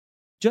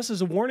Just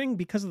as a warning,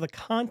 because of the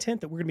content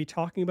that we're going to be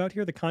talking about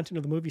here, the content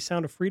of the movie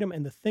Sound of Freedom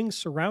and the things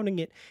surrounding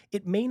it,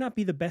 it may not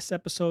be the best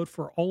episode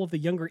for all of the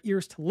younger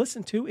ears to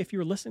listen to. If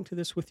you're listening to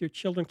this with your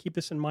children, keep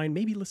this in mind.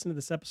 Maybe listen to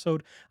this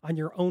episode on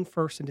your own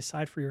first and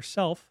decide for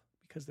yourself,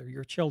 because they're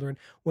your children,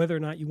 whether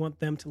or not you want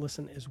them to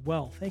listen as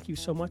well. Thank you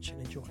so much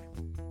and enjoy.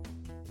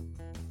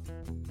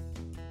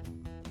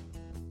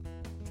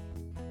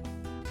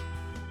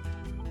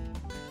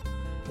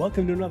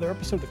 Welcome to another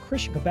episode of the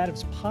Christian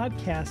Combatives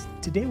Podcast.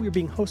 Today we are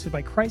being hosted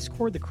by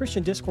Christcord, the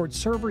Christian Discord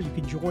server. You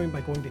can join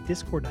by going to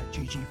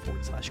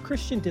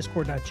discord.gg/Christian,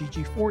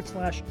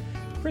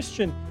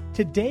 discord.gg/Christian.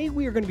 Today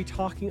we are going to be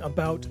talking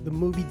about the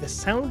movie The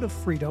Sound of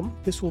Freedom.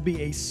 This will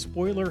be a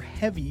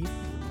spoiler-heavy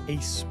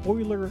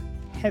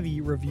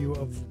review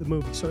of the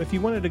movie. So if you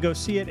wanted to go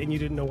see it and you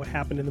didn't know what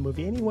happened in the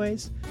movie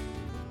anyways,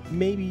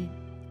 maybe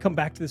come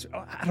back to this.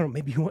 I don't know,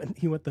 maybe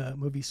you want the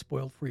movie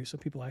spoiled for you so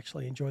people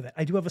actually enjoy that.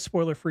 I do have a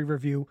spoiler-free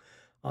review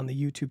on the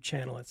YouTube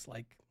channel. It's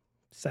like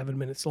 7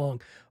 minutes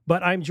long.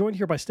 But I'm joined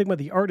here by Stigma,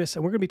 the artist,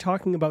 and we're going to be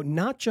talking about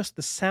not just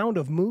the Sound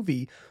of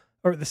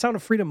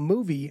Freedom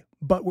movie,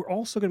 but we're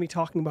also going to be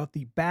talking about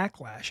the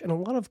backlash and a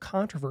lot of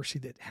controversy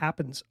that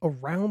happens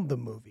around the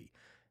movie.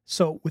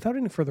 So without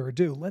any further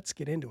ado, let's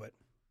get into it.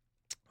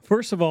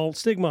 First of all,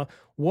 Stigma,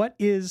 what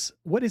is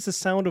The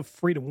Sound of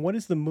Freedom? What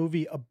is the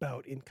movie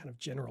about in kind of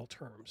general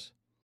terms?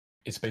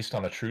 It's based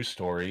on a true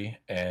story,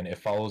 and it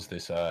follows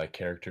this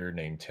character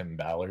named Tim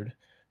Ballard,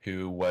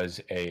 who was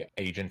a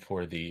agent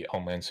for the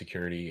Homeland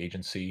Security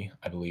Agency,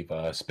 I believe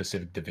a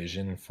specific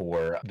division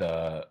for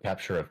the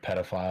capture of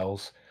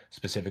pedophiles,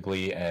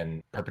 specifically,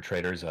 and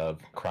perpetrators of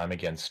crime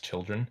against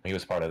children. He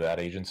was part of that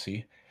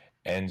agency.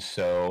 And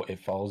so it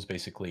follows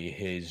basically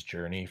his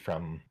journey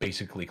from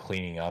basically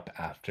cleaning up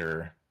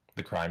after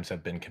the crimes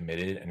have been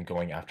committed and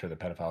going after the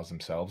pedophiles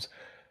themselves.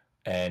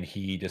 And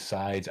he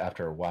decides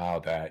after a while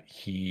that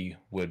he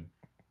would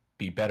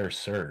be better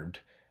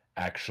served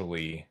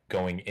actually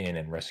going in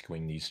and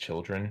rescuing these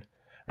children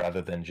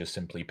rather than just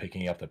simply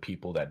picking up the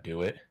people that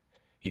do it.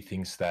 He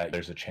thinks that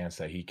there's a chance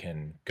that he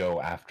can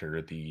go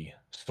after the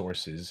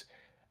sources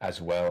as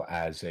well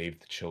as save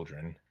the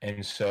children.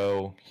 And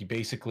so he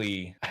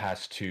basically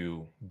has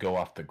to go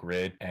off the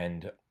grid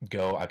and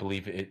go, I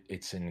believe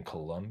it's in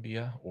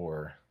Colombia,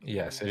 or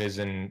yes, it is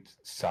in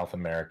South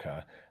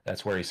America.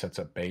 That's where he sets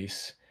up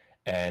base.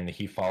 And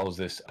he follows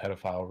this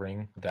pedophile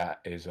ring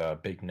that is a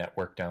big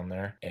network down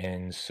there.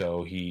 And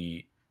so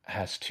he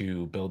has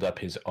to build up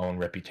his own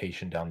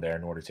reputation down there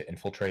in order to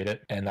infiltrate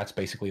it. And that's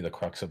basically the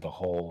crux of the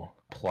whole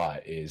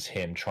plot, is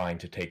him trying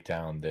to take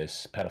down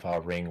this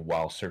pedophile ring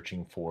while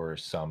searching for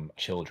some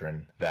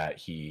children that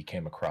he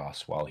came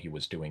across while he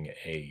was doing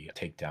a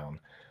takedown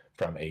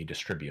from a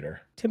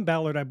distributor. Tim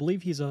Ballard, I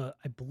believe he's a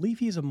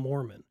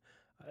Mormon.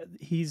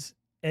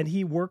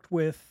 He worked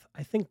with,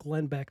 I think,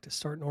 Glenn Beck to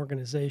start an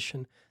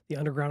organization, the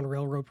Underground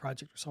Railroad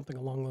Project or something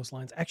along those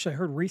lines. Actually, I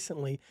heard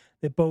recently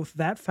that both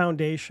that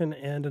foundation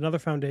and another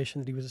foundation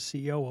that he was a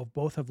CEO of,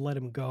 both have let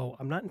him go.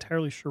 I'm not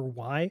entirely sure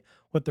why,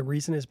 what the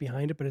reason is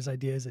behind it, but his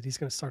idea is that he's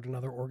going to start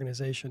another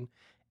organization.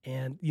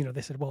 And,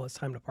 they said, well, it's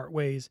time to part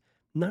ways.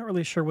 Not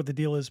really sure what the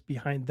deal is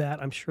behind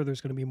that. I'm sure there's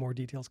going to be more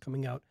details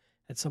coming out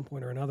at some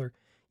point or another.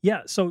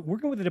 Yeah, so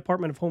working with the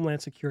Department of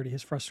Homeland Security,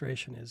 his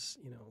frustration is,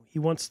 he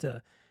wants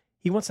to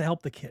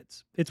help the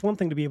kids. It's one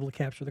thing to be able to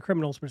capture the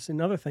criminals, but it's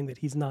another thing that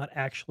he's not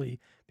actually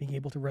being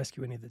able to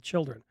rescue any of the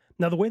children.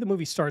 Now, the way the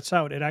movie starts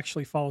out, it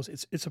actually follows,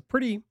 it's a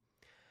pretty,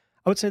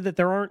 I would say that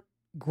there aren't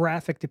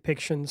graphic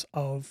depictions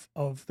of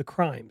the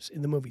crimes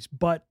in the movies,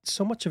 but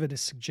so much of it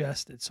is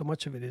suggested. So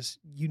much of it is,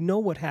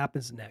 what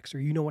happens next, or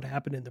what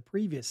happened in the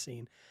previous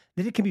scene,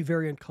 that it can be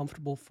very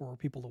uncomfortable for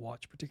people to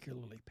watch,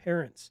 particularly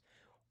parents.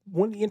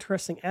 One of the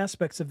interesting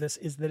aspects of this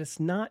is that it's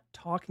not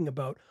talking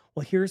about,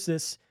 well, here's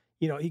this,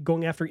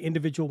 going after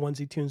individual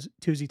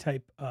onesie-twosie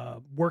type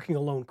working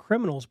alone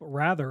criminals, but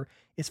rather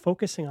is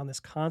focusing on this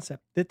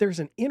concept that there's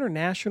an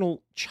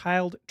international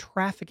child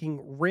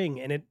trafficking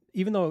ring. And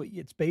even though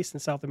it's based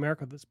in South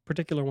America, this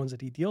particular ones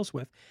that he deals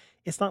with,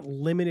 it's not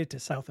limited to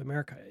South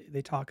America.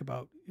 They talk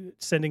about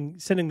sending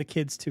the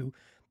kids to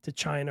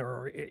China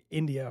or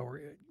India or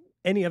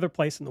any other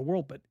place in the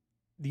world, but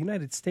the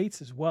United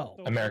States as well.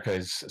 America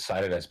is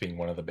cited as being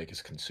one of the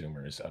biggest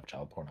consumers of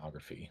child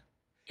pornography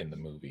in the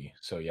movie.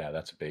 So yeah,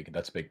 that's a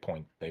big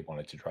point they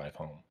wanted to drive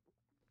home.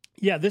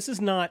 Yeah, this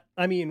is not,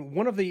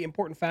 one of the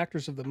important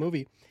factors of the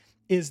movie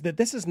is that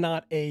this is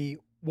not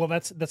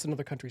that's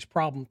another country's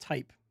problem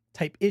type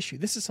issue.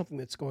 This is something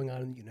that's going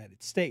on in the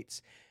United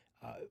States.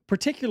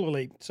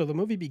 Particularly, so the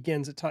movie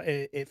begins,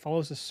 it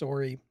follows a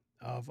story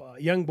of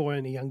a young boy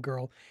and a young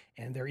girl,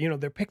 and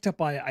they're picked up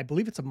by, I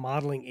believe it's a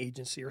modeling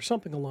agency or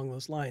something along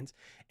those lines.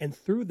 And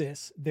through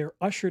this, they're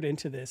ushered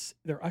into this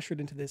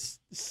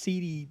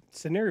seedy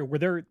scenario where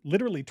they're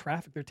literally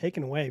trafficked. They're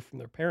taken away from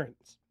their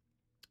parents,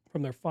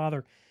 from their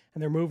father,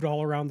 and they're moved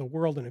all around the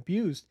world and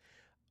abused.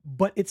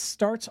 But it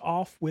starts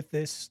off with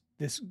this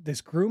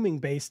grooming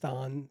based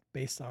on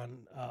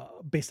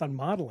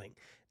modeling.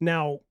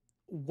 Now,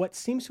 what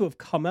seems to have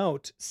come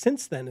out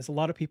since then is a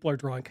lot of people are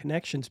drawing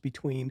connections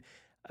between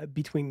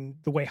between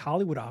the way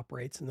Hollywood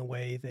operates and the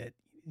way that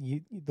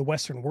the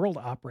Western world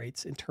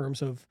operates in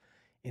terms of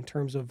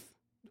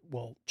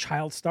well,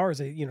 child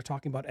stars.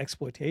 Talking about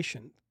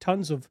exploitation.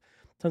 Tons of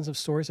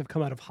stories have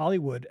come out of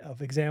Hollywood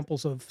of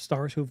examples of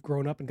stars who've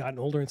grown up and gotten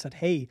older and said,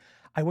 "Hey,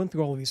 I went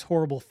through all of these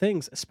horrible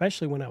things,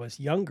 especially when I was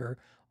younger."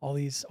 All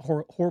these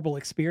horrible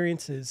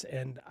experiences,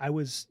 and I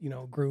was,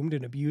 groomed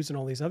and abused and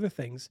all these other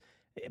things,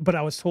 but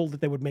I was told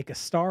that they would make a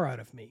star out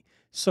of me.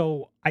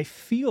 So I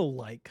feel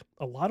like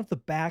a lot of the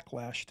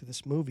backlash to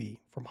this movie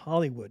from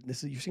Hollywood,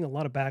 this is you're seeing a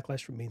lot of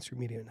backlash from mainstream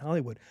media in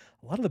Hollywood.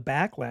 A lot of the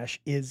backlash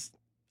is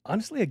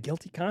honestly a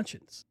guilty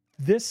conscience.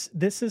 This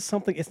is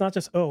something. It's not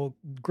just oh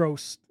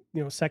gross.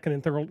 Second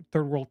and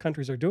third world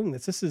countries are doing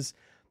this. This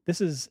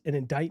is an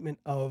indictment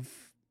of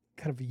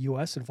kind of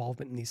U.S.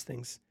 involvement in these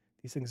things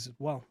as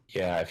well.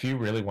 Yeah, if you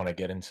really want to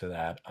get into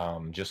that,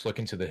 just look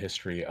into the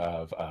history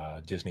of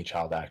Disney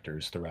child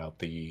actors throughout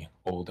the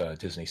old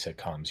Disney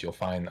sitcoms. You'll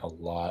find a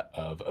lot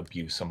of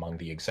abuse among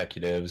the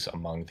executives,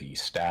 among the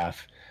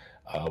staff,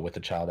 with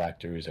the child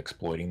actors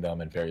exploiting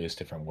them in various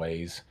different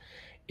ways.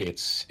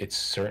 It's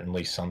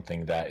certainly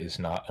something that is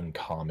not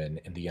uncommon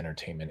in the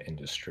entertainment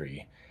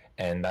industry,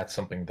 and that's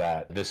something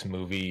that this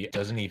movie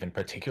doesn't even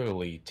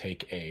particularly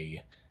take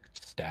a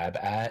stab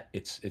at.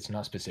 It's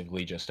not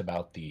specifically just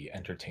about the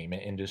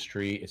entertainment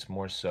industry. It's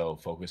more so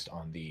focused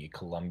on the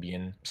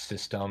Colombian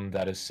system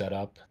that is set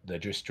up, the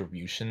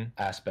distribution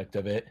aspect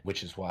of it,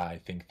 which is why I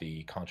think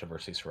the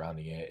controversy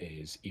surrounding it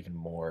is even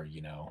more,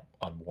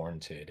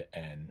 unwarranted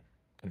and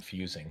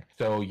confusing.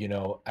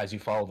 So, as you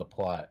follow the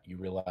plot, you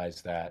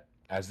realize that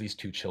as these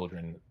two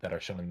children that are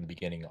shown in the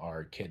beginning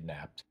are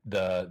kidnapped,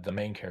 the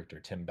main character,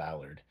 Tim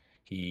Ballard,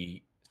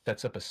 he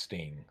sets up a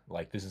sting.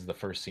 Like this is the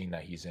first scene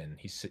that he's in.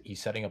 He's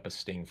setting up a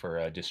sting for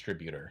a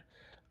distributor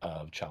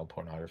of child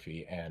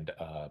pornography and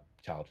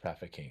child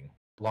trafficking.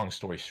 Long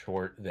story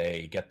short,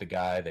 they get the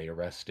guy, they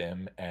arrest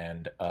him,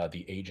 and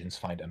the agents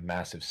find a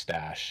massive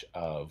stash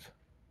of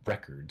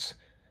records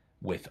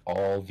with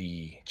all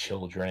the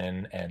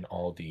children and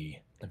all the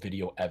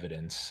video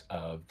evidence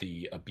of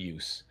the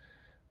abuse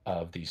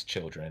of these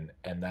children.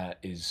 And that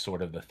is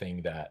sort of the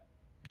thing that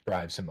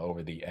drives him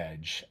over the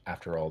edge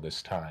after all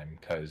this time,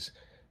 because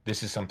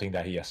this is something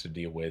that he has to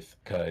deal with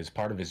because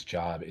part of his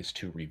job is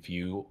to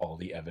review all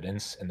the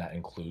evidence, and that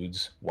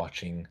includes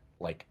watching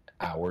like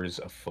hours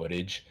of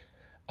footage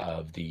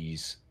of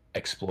these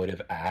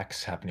exploitive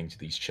acts happening to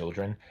these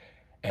children.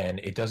 And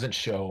it doesn't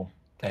show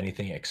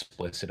anything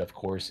explicit, of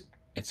course.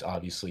 It's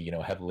obviously,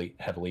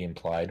 heavily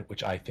implied,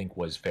 which I think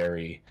was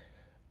very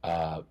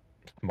uh,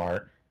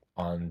 smart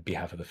on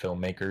behalf of the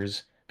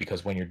filmmakers,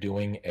 because when you're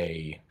doing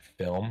a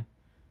film,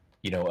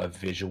 a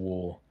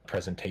visual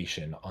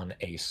presentation on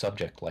a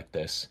subject like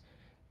this,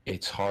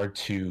 it's hard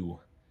to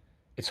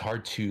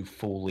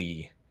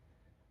fully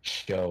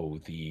show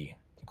the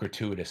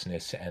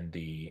gratuitousness and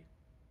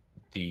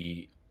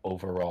the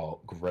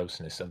overall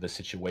grossness of the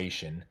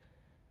situation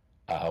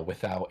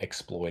without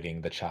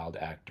exploiting the child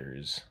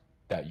actors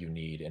that you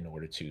need in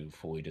order to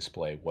fully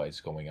display what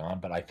is going on.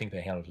 But I think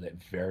they handled it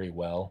very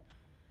well,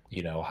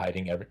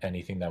 hiding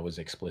anything that was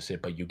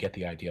explicit, but you get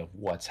the idea of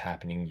what's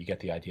happening. You get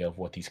the idea of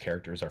what these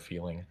characters are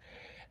feeling,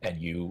 and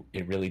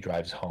it really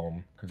drives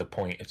home the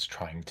point it's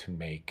trying to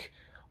make,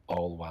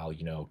 all while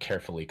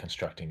carefully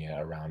constructing it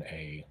around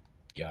a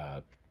uh,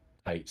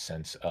 tight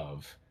sense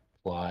of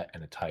plot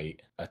and a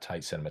tight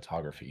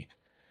cinematography.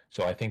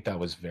 So I think that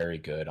was very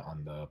good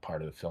on the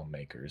part of the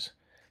filmmakers.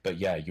 But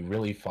yeah, you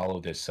really follow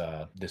this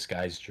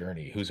guy's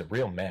journey, who's a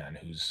real man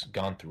who's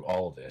gone through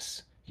all of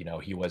this.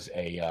 He was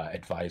a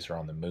advisor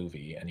on the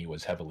movie, and he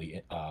was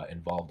heavily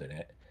involved in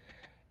it.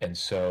 And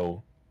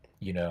so,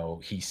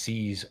 he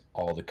sees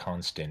all the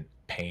constant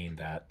pain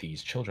that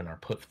these children are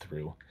put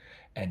through,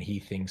 and he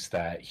thinks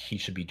that he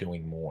should be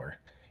doing more.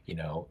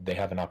 They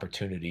have an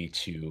opportunity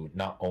to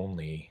not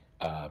only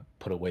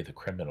put away the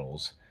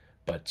criminals,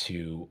 but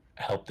to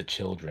help the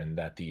children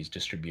that these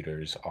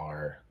distributors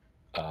are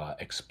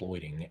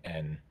exploiting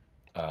and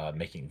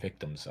making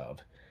victims of.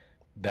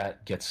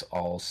 That gets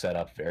all set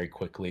up very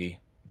quickly.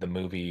 The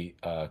movie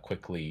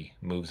quickly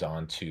moves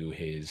on to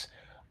his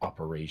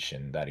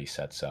operation that he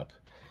sets up.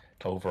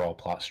 Overall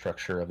plot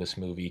structure of this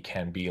movie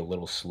can be a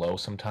little slow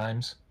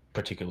sometimes,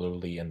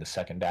 particularly in the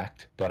second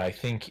act, but I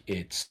think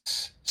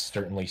it's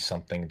certainly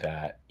something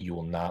that you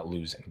will not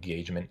lose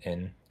engagement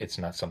in. It's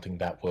not something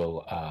that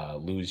will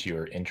lose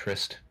your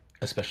interest,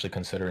 especially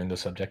considering the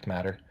subject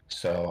matter.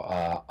 So,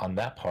 on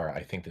that part,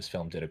 I think this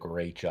film did a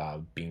great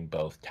job being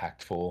both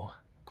tactful,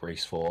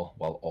 graceful,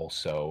 while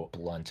also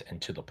blunt and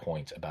to the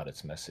point about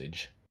its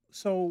message.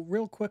 So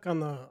real quick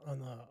on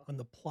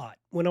the plot.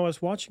 When I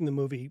was watching the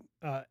movie,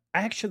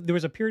 actually there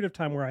was a period of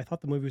time where I thought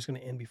the movie was going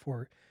to end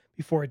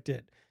before it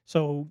did.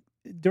 So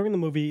during the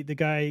movie, the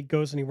guy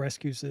goes and he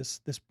rescues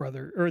this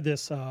brother or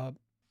this well,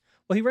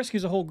 he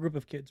rescues a whole group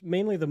of kids.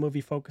 Mainly the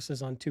movie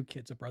focuses on two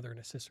kids, a brother and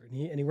a sister.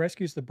 And he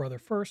rescues the brother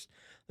first.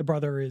 The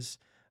brother is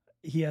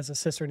he has a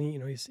sister, and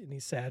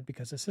he's sad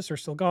because his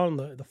sister's still gone.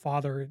 The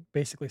father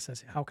basically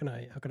says, how can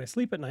I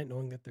sleep at night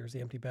knowing that there's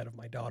the empty bed of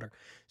my daughter?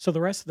 So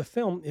the rest of the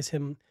film is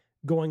him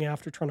going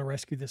after trying to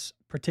rescue this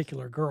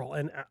particular girl,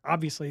 and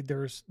obviously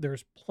there's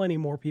plenty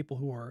more people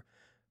who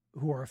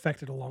are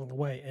affected along the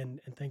way, and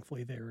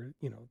thankfully they're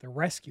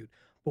rescued.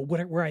 But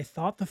where I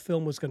thought the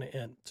film was going to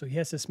end, so he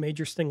has this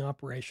major sting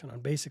operation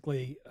on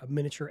basically a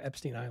miniature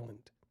Epstein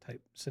Island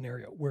type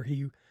scenario where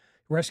he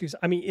rescues.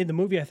 I mean, in the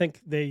movie, I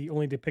think they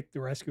only depict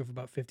the rescue of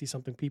about 50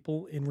 something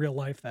people. In real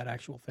life, that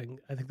actual thing,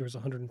 I think there was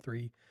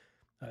 103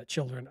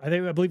 children.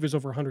 I believe there's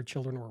over 100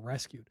 children were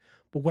rescued.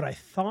 But what I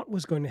thought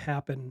was going to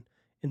happen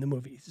in the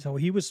movie, so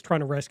he was trying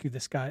to rescue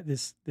this guy,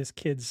 this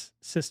kid's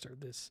sister,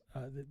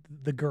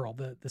 the girl,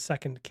 the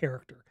second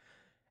character.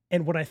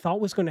 And what I thought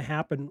was going to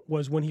happen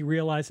was when he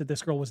realized that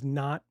this girl was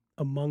not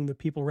among the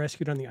people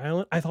rescued on the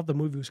island, I thought the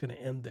movie was going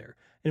to end there.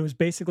 And it was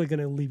basically going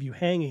to leave you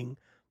hanging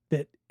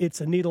that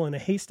it's a needle in a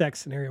haystack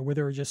scenario where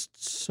there are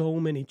just so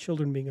many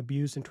children being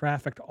abused and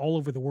trafficked all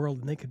over the world,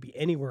 and they could be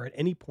anywhere at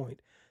any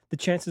point. The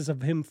chances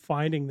of him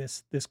finding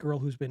this girl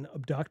who's been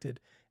abducted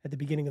at the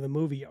beginning of the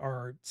movie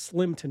are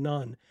slim to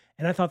none.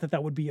 And I thought that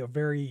that would be a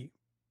very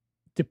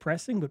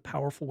depressing but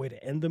powerful way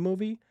to end the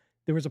movie.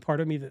 There was a part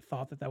of me that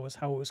thought that that was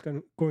how it was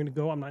going to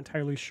go. I'm not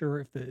entirely sure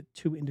if the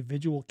two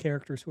individual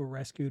characters who were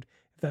rescued,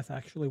 if that's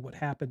actually what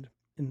happened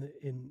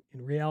in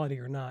reality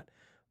or not.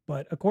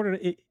 But according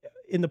to it,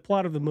 in the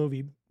plot of the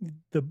movie,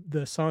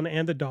 the son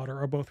and the daughter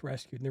are both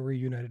rescued and they're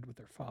reunited with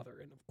their father,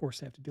 and of course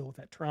they have to deal with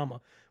that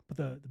trauma. But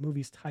the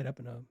movie's tied up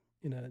in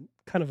a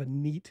kind of a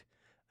neat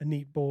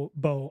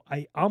bow.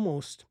 I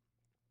almost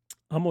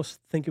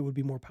think it would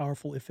be more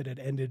powerful if it had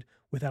ended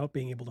without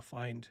being able to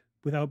find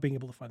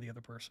the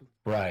other person.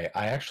 Right.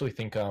 I actually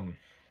think from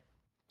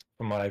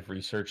what I've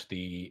researched,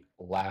 the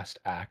last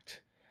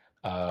act,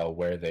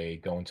 where they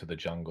go into the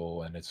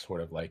jungle and it's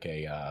sort of like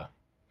a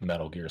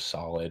Metal Gear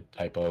Solid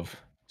type of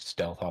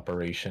stealth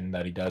operation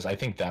that he does. I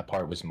think that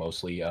part was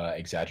mostly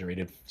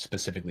exaggerated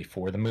specifically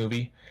for the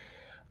movie.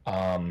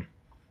 Um,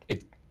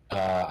 it,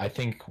 I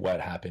think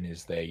what happened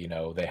is they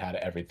had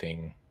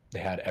everything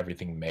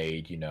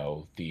made.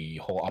 The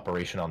whole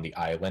operation on the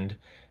island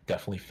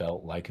definitely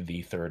felt like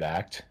the third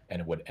act,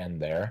 and it would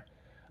end there.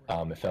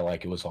 Right. It felt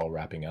like it was all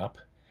wrapping up,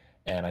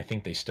 and I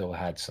think they still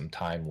had some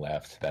time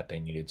left that they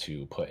needed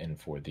to put in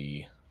for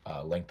the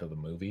length of the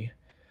movie,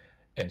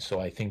 and so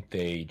I think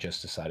they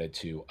just decided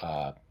to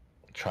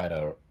try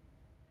to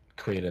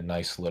create a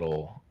nice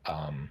little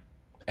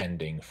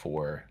ending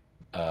for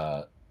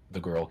uh, the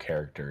girl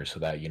character so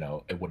that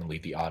it wouldn't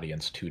leave the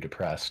audience too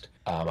depressed.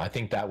 I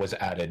think that was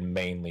added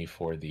mainly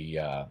for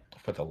the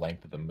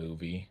length of the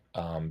movie,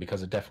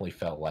 because it definitely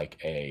felt like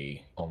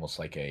a almost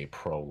like a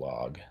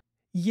prologue.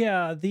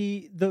 Yeah,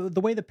 the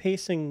way the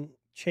pacing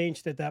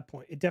changed at that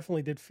point, it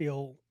definitely did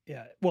feel,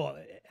 yeah. Well,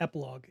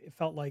 epilogue. It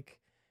felt like,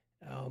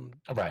 um,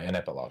 Right, an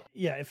epilogue.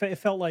 yeah, it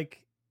felt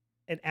like,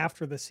 and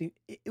after the scene,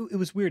 it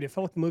was weird. It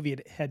felt like the movie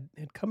had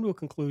come to a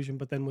conclusion,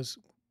 but then was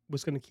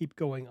going to keep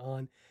going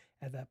on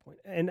at that point.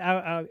 And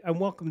I'm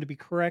welcome to be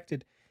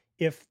corrected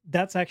if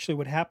that's actually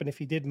what happened. If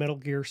he did Metal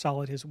Gear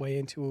Solid his way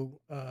into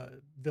a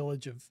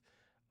village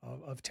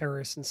of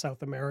terrorists in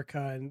South America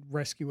and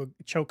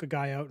choke a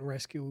guy out and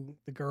rescue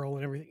the girl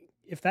and everything.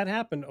 If that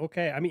happened,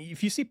 okay. I mean,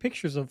 if you see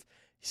pictures of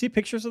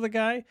the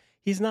guy,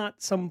 he's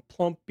not some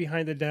plump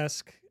behind the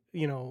desk,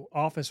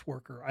 office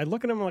worker. I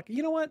look at him like,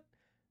 you know what?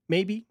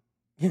 Maybe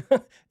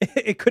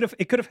it could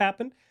have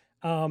happened.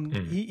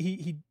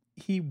 Mm.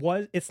 He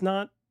was. It's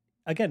not,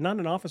 again, not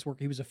an office worker.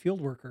 He was a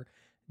field worker,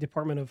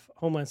 Department of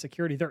Homeland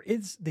Security.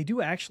 They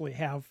do actually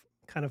have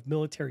kind of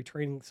military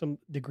training, some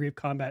degree of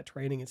combat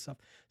training and stuff.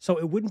 So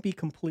it wouldn't be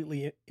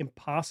completely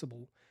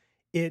impossible.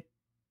 It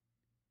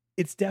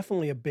it's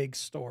definitely a big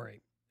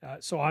story.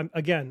 So I'm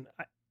again,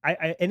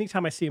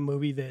 anytime I see a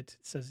movie that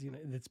says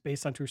that's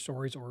based on true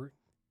stories, or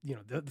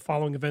the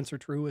following events are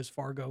true, as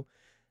Fargo,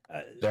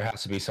 uh, There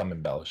has to be some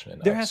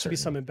embellishment there of has to be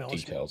some certain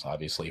embellishment. details,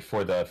 obviously,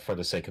 for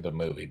the sake of the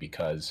movie,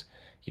 because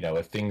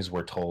if things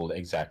were told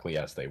exactly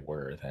as they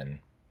were, then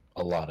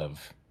a lot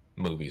of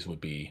movies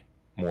would be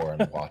more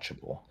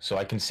unwatchable. So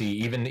I can see,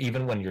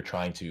 even when you're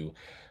trying to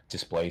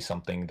display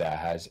something that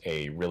has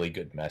a really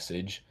good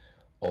message,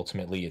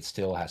 ultimately it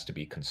still has to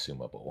be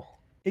consumable.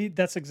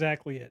 That's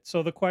exactly it.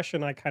 So the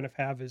question I kind of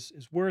have is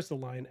where's the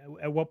line?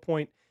 At what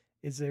point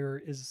is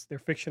there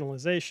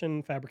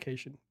fictionalization,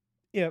 fabrication?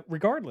 Yeah,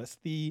 regardless,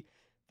 the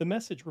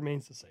message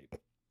remains the same.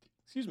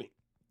 Excuse me.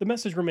 The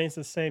message remains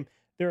the same.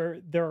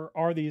 There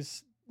are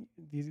these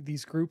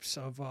groups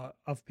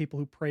of people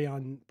who prey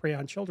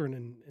on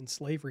children, and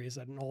slavery is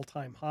at an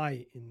all-time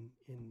high in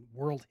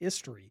world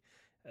history,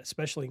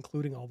 especially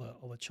including all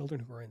the children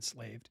who were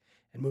enslaved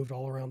and moved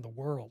all around the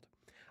world.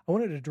 I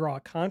wanted to draw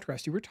a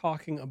contrast. You were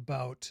talking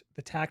about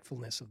the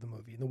tactfulness of the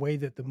movie and the way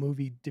that the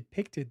movie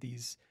depicted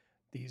these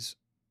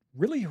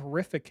really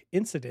horrific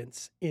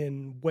incidents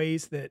in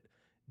ways that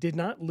did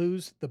not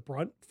lose the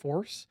brunt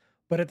force,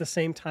 but at the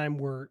same time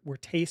were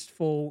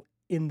tasteful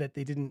in that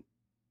they didn't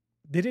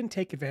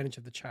take advantage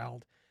of the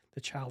child.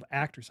 the child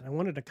actors. And I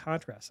wanted to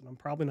contrast,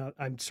 and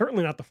I'm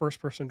certainly not the first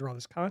person to draw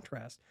this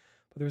contrast.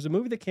 But there was a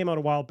movie that came out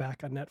a while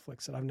back on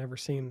Netflix that I've never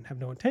seen, have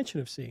no intention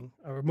of seeing,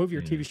 a movie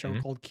or TV show Hmm.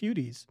 called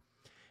Cuties,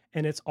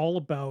 and it's all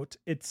about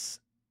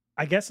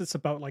I guess it's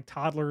about like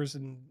toddlers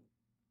and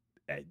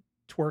uh,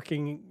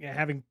 twerking,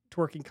 having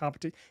twerking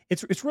competition.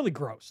 It's really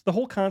gross. The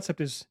whole concept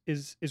is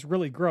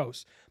really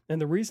gross, and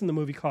the reason the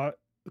movie caught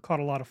a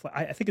lot of flack.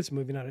 I think it's a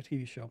movie, not a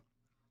TV show.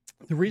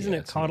 The reason Yeah,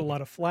 it it's a caught a movie.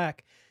 lot of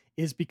flack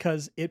is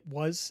because it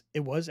was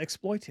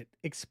exploitative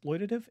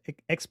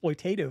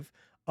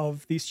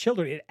of these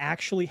children. It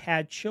actually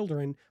had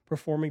children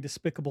performing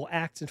despicable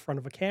acts in front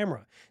of a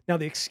camera. Now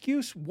the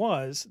excuse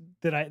was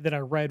that I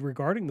read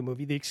regarding the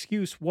movie. The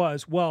excuse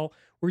was, well,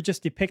 we're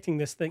just depicting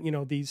this thing.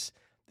 This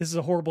is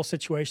a horrible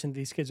situation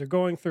these kids are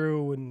going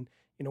through, and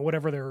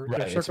whatever their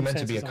Right. It's meant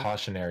to be a circumstances are.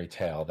 cautionary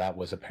tale. That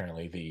was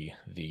apparently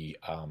the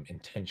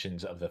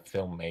intentions of the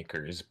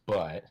filmmakers,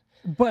 but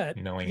But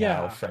knowing how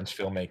yeah, French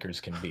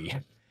filmmakers can be.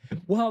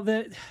 well,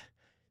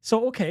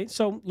 so okay,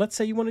 so let's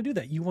say you want to do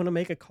that. You want to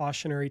make a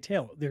cautionary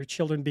tale. There are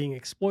children being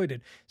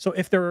exploited. So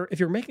if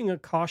you're making a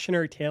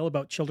cautionary tale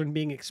about children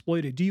being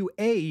exploited, do you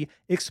A,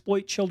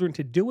 exploit children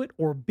to do it,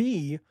 or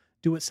B,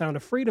 do what Sound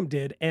of Freedom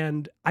did?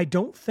 And I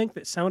don't think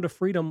that Sound of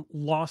Freedom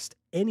lost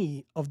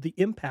any of the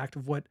impact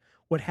of what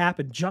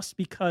happened just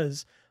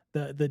because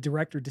the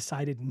director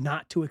decided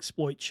not to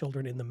exploit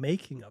children in the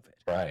making of it.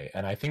 Right.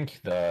 And I think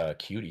the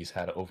Cuties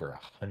had over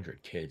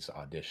 100 kids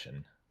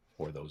audition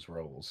for those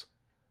roles.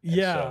 And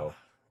Yeah. so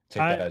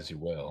take that I as you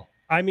will.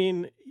 I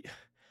mean,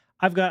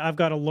 I've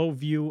got a low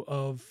view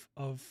of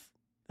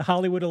the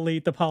Hollywood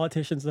elite, the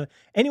politicians,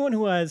 anyone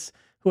who has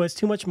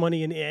too much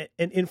money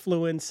and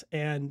influence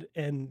and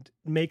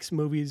makes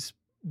movies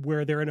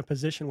where they're in a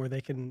position where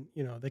they can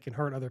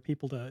hurt other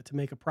people to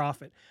make a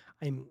profit.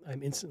 I'm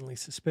instantly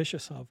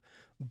suspicious of.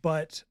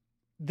 But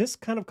this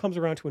kind of comes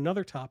around to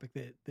another topic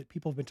that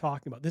people have been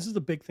talking about. This is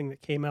the big thing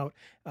that came out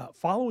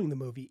following the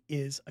movie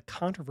is a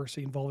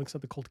controversy involving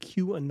something called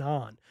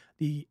QAnon.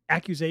 The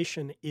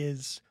accusation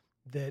is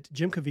that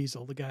Jim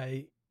Caviezel, the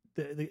guy,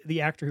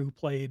 the actor who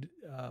played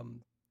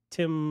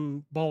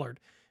Tim Ballard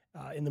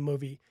in the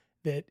movie,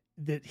 that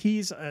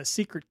he's a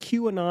secret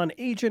QAnon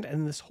agent,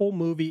 and this whole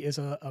movie is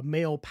a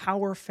male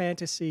power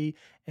fantasy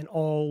and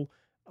all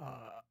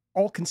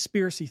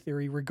conspiracy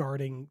theory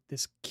regarding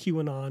this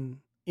QAnon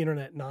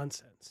internet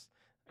nonsense.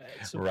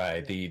 So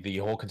Right. yeah, The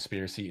whole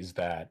conspiracy is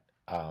that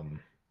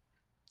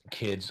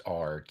kids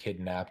are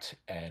kidnapped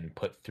and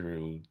put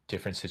through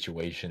different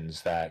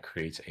situations that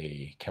creates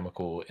a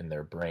chemical in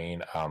their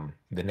brain.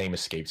 The name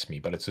escapes me,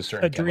 but it's a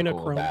certain chemical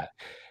adrenochrome. that,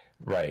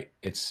 right.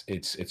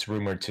 It's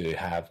rumored to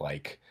have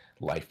like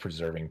life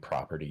preserving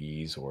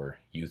properties or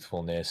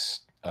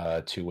youthfulness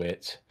to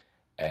it.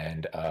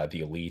 And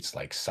the elites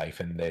like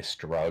siphon this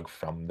drug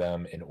from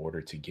them in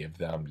order to give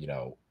them,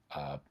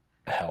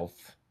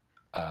 health,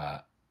 uh,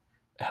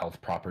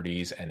 health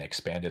properties and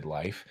expanded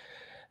life.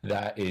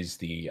 That is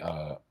the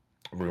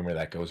rumor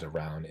that goes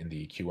around in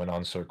the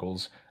QAnon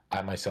circles.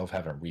 I myself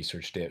haven't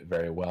researched it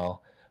very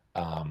well.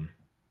 Um,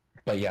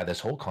 but yeah, this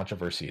whole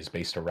controversy is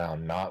based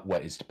around not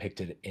what is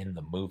depicted in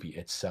the movie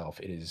itself.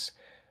 It is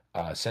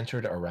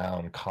centered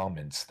around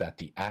comments that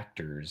the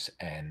actors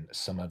and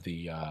some of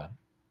the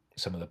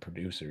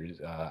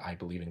producers, I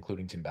believe,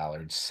 including Tim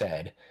Ballard,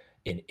 said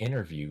in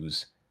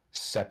interviews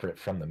separate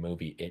from the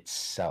movie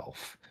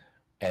itself.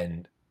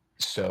 And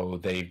so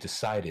they've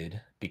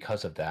decided,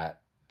 because of that,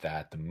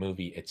 that the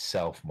movie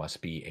itself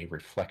must be a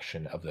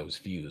reflection of those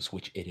views,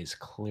 which it is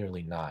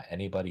clearly not.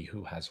 Anybody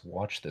who has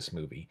watched this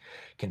movie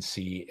can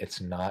see it's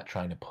not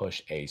trying to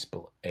push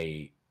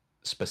a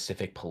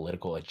specific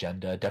political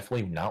agenda,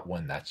 definitely not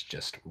one that's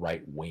just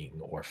right wing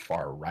or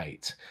far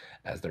right,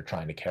 as they're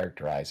trying to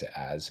characterize it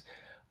as.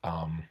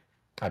 Um,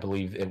 I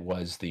believe it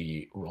was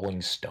the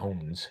Rolling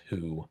Stones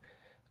who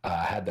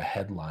had the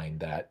headline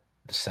that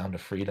The Sound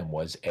of Freedom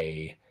was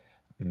a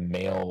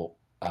male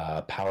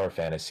power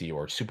fantasy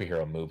or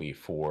superhero movie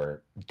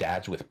for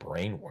dads with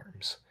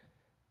brainworms.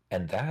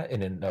 And that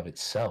in and of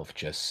itself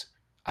just,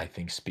 I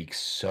think, speaks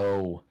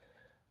so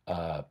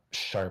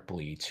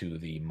sharply to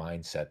the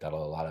mindset that a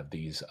lot of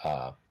these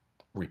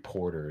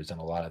reporters and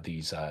a lot of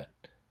these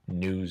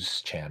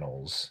news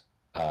channels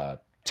uh,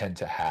 tend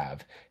to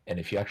have. And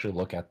if you actually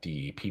look at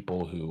the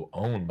people who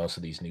own most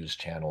of these news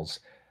channels,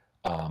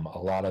 a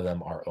lot of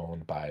them are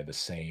owned by the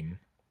same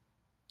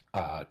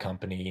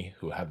company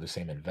who have the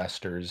same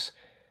investors,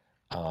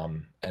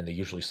 and they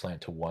usually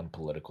slant to one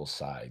political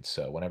side.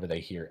 So whenever they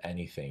hear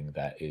anything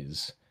that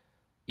is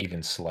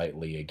even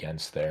slightly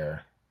against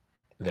their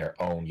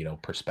own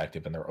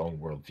perspective and their own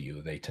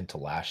worldview, they tend to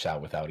lash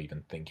out without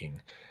even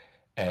thinking.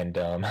 And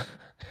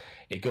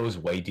it goes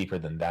way deeper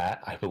than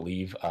that. I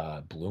believe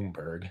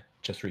Bloomberg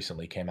just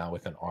recently came out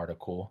with an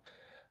article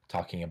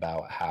talking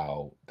about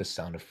how The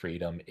Sound of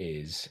Freedom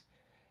is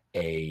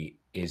a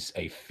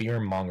fear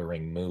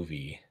mongering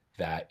movie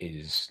that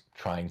is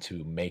trying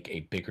to make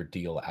a bigger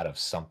deal out of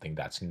something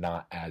that's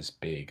not as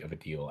big of a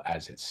deal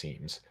as it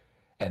seems.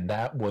 And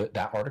that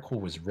article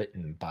was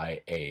written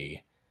by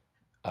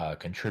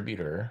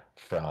contributor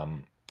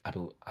from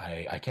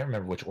I can't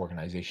remember which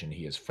organization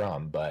he is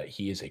from, but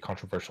he is a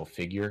controversial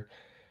figure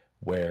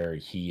where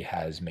he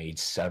has made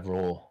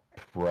several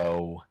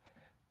pro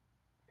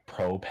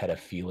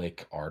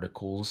pedophilic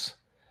articles.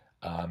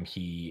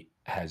 He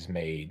has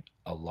made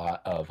a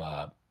lot of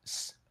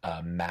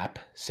MAP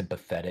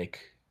sympathetic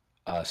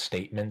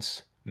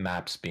statements.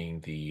 MAPS being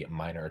the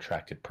minor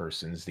attracted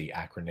persons, the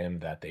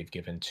acronym that they've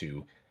given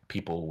to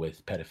people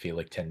with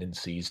pedophilic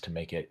tendencies to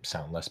make it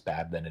sound less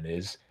bad than it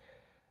is.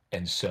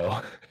 And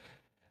so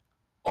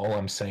all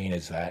I'm saying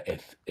is that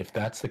if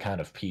that's the kind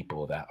of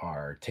people that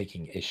are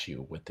taking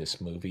issue with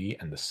this movie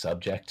and the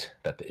subject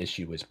that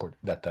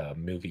the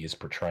movie is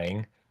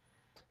portraying,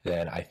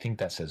 then I think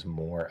that says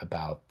more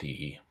about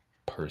the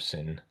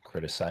person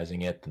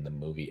criticizing it than the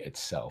movie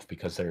itself,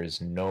 because there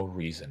is no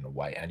reason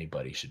why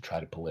anybody should try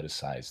to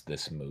politicize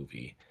this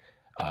movie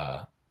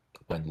uh,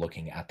 when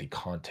looking at the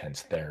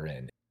contents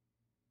therein.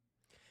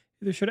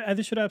 There should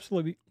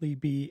absolutely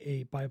be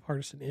a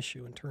bipartisan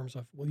issue in terms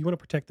of, well, you want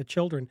to protect the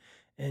children,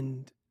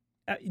 and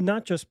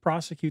not just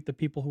prosecute the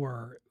people who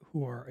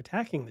are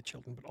attacking the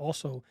children, but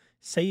also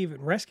save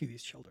and rescue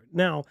these children.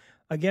 Now,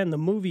 again, the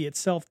movie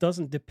itself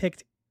doesn't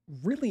depict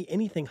really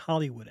anything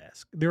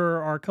Hollywood-esque.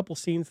 There are a couple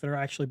scenes that are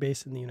actually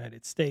based in the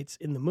United States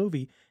in the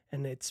movie,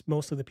 and it's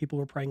mostly the people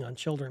who are preying on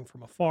children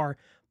from afar.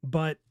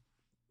 But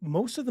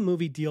most of the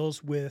movie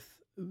deals with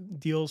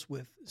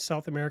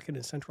South American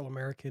and Central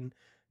American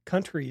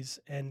countries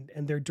and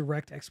their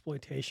direct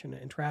exploitation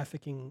and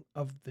trafficking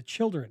of the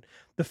children.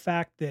 The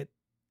fact that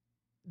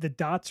the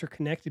dots are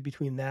connected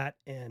between that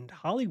and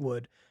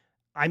Hollywood,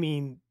 I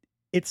mean,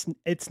 it's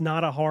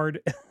not a hard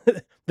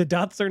the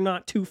dots are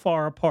not too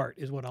far apart,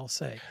 is what I'll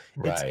say. It's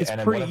Right. it's And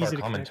then one pretty of our easy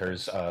to connect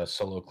commenters, those.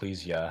 Solo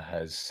Ecclesia,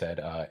 has said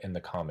in the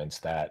comments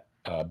that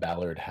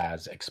Ballard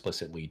has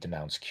explicitly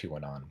denounced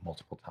QAnon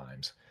multiple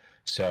times.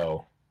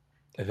 So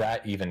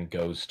that even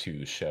goes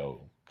to show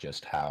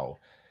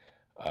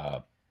uh,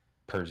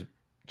 per-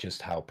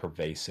 just how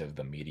pervasive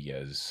the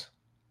media's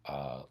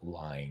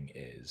lying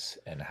is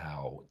and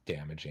how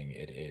damaging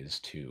it is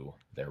to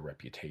their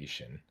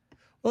reputation.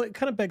 Well, it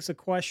kind of begs the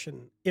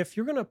question, if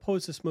you're going to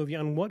oppose this movie,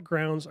 on what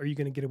grounds are you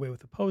going to get away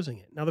with opposing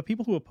it? Now, the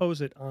people who oppose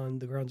it on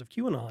the grounds of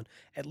QAnon,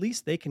 at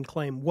least they can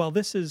claim, well,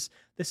 this is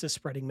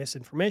spreading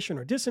misinformation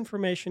or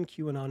disinformation.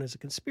 QAnon is a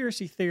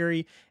conspiracy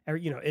theory, or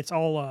it's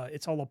all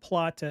a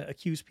plot to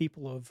accuse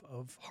people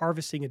of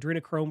harvesting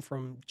adrenochrome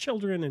from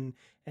children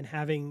and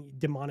having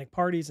demonic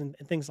parties and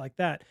things like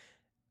that.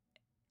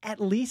 At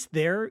least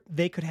there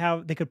they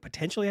could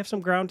potentially have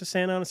some ground to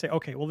stand on and say,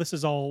 okay, well, this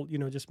is all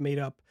just made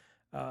up,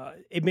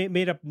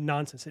 made up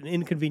nonsense, an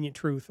inconvenient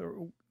truth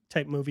or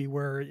type movie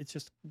where it's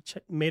just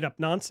made up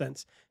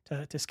nonsense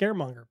to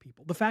scaremonger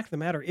people. The fact of the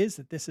matter is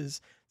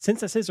that since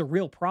this is a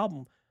real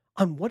problem,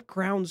 on what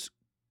grounds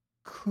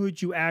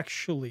could you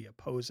actually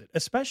oppose it?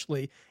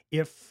 Especially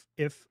if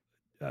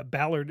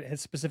Ballard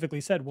has specifically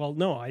said, well,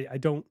 no, I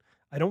don't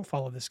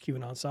follow this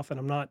QAnon stuff, and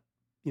I'm not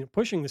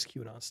pushing this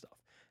QAnon stuff.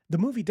 The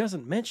movie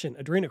doesn't mention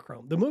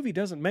adrenochrome. The movie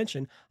doesn't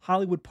mention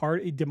Hollywood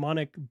party,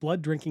 demonic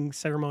blood drinking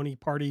ceremony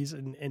parties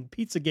and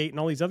Pizzagate and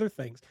all these other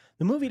things.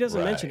 The movie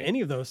doesn't mention Right.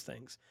 any of those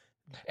things.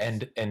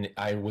 And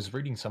I was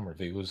reading some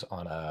reviews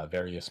on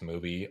various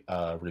movie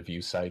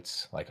review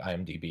sites like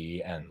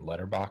IMDb and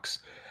Letterbox,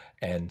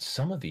 and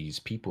some of these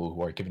people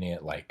who are giving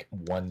it like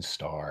 1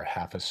 star,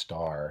 half a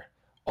star,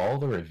 all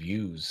the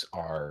reviews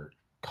are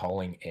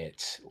calling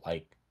it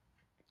like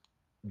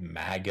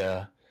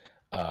MAGA,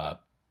 uh,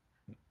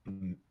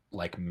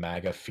 like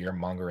MAGA fear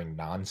mongering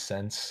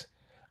nonsense,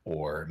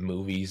 or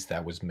movies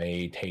that was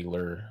made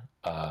tailor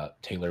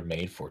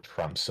made for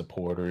Trump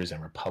supporters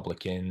and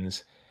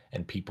Republicans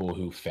and people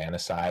who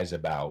fantasize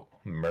about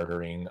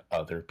murdering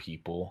other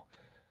people.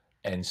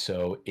 And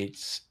so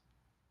it's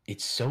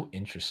so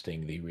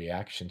interesting, the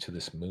reaction to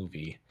this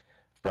movie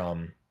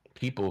from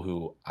people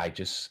who I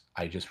just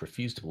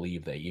refuse to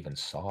believe they even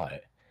saw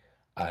it.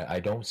 I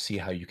don't see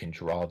how you can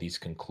draw these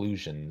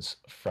conclusions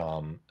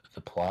from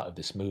the plot of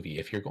this movie.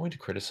 If you're going to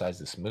criticize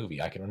this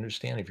movie, I can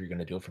understand if you're going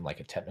to do it from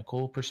like a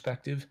technical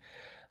perspective.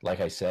 Like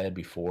I said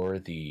before,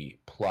 the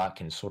plot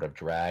can sort of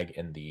drag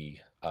in the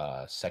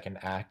second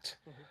act,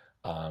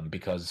 Mhm.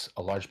 because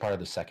a large part of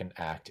the second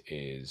act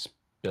is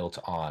built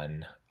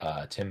on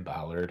Tim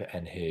Ballard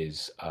and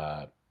his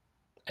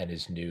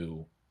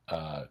new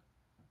uh,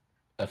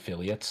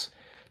 affiliates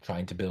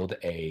trying to build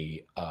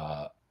a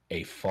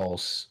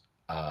false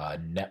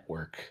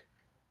network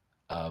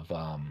of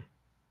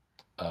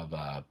of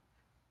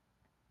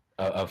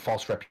a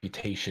false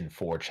reputation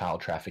for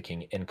child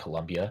trafficking in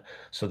Colombia,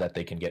 so that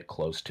they can get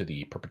close to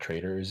the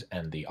perpetrators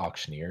and the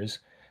auctioneers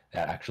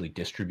that actually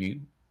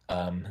distribute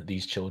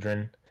these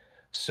children.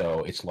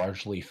 So it's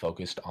largely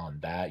focused on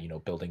that,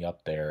 building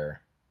up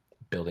their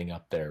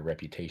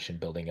reputation,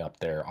 building up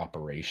their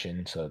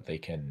operation, so that they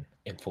can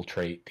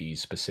infiltrate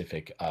these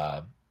specific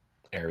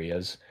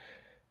areas.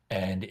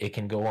 And it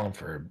can go on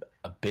for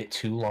a bit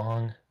too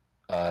long,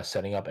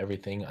 setting up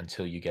everything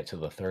until you get to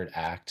the third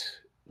act.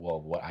 Well,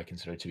 what I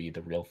consider to be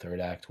the real third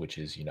act, which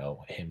is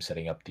him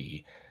setting up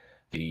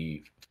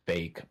the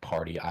fake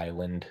party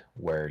island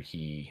where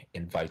he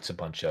invites a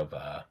bunch of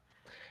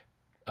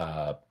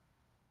uh,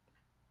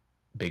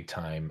 big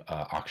time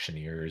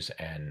auctioneers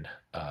and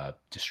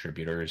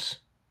distributors.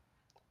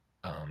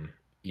 Um,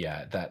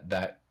 yeah,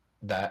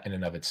 that in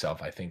and of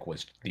itself, I think,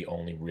 was the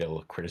only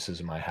real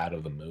criticism I had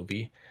of the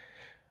movie.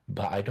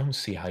 But I don't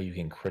see how you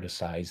can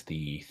criticize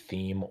the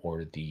theme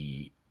or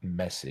the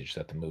message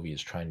that the movie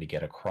is trying to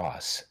get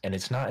across. And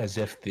it's not as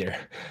if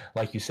they're,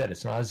 like you said,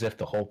 it's not as if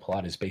the whole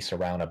plot is based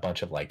around a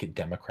bunch of like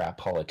Democrat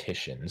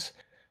politicians.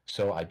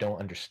 So I don't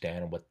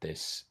understand what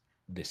this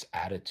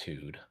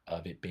attitude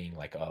of it being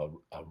like a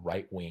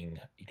right wing,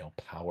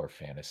 power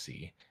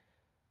fantasy.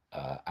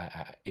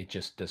 It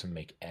just doesn't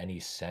make any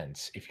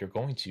sense. If you're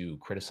going to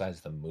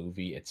criticize the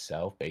movie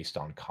itself based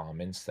on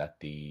comments that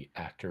the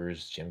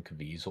actors Jim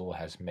Caviezel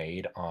has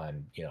made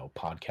on,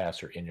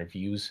 podcasts or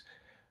interviews,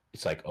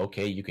 it's like,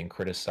 okay, you can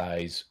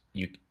criticize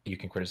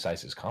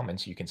his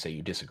comments, you can say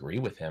you disagree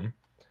with him,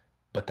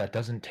 but that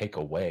doesn't take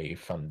away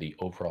from the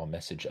overall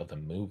message of the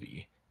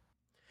movie.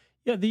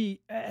 Yeah, the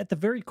at the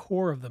very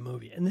core of the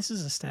movie, and this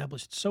is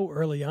established so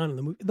early on in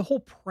the movie, the whole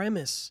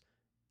premise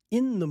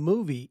in the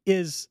movie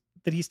is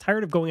that he's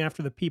tired of going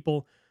after the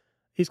people.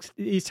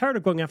 He's tired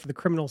of going after the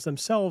criminals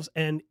themselves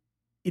and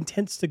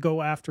intends to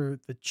go after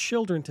the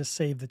children to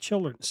save the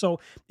children. So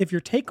if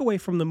your takeaway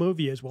from the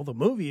movie is, well, the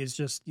movie is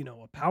just,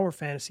 a power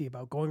fantasy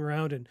about going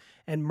around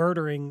and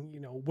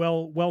murdering,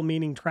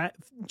 well-meaning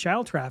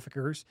child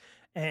traffickers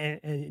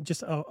and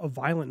just a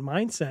violent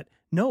mindset.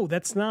 No,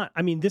 that's not.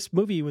 I mean, this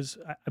movie was,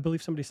 I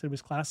believe somebody said it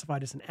was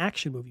classified as an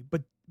action movie,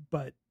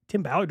 but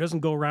Tim Ballard doesn't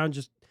go around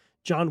just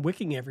John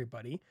Wicking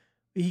everybody.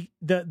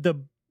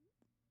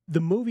 The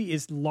movie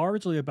is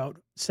largely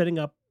about setting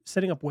up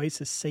ways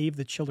to save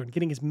the children,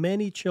 getting as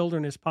many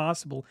children as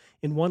possible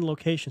in one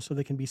location so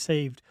they can be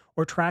saved,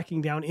 or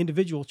tracking down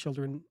individual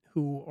children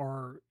who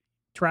are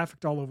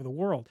trafficked all over the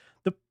world.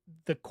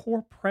 The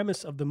core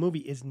premise of the movie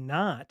is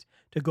not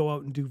to go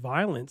out and do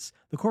violence.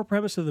 The core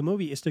premise of the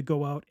movie is to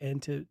go out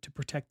and to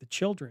protect the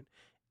children.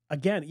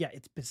 Again, yeah,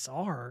 it's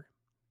bizarre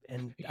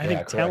and I Yeah,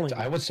 think correct. I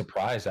telling. was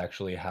surprised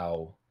actually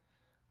how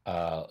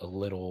a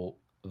little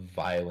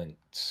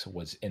violence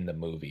was in the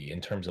movie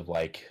in terms of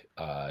like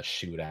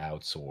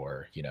shootouts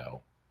or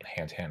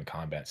hand-to-hand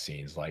combat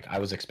scenes. Like I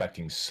was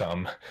expecting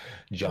some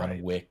John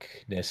Right.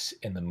 Wickness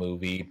in the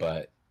movie,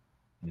 but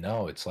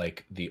no, it's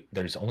like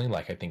there's only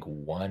like I think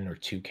one or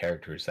two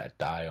characters that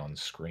die on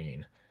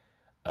screen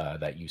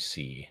that you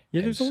see. Yeah,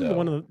 And there's only the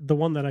one so of the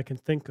one that I can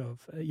think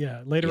of.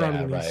 Yeah, later on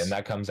yeah, when right, and he's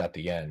that comes at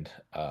the end.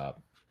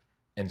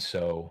 And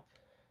so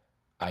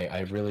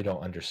I really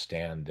don't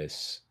understand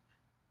this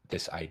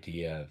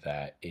idea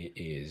that it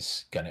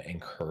is going to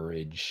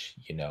encourage,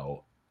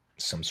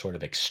 some sort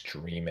of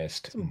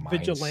extremist some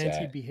vigilante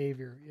mindset.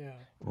 behavior. Yeah.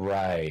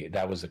 Right.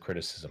 That was the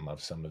criticism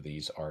of some of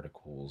these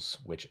articles,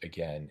 which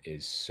again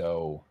is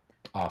so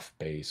off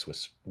base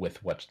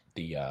with what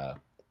the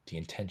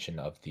intention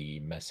of the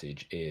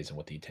message is and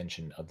what the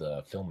intention of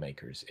the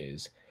filmmakers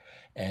is.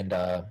 And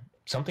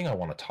something I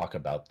want to talk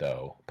about,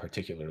 though,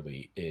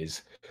 particularly,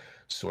 is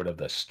sort of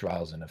the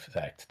Strausen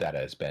effect that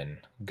has been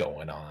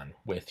going on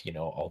with,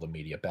 all the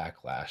media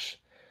backlash.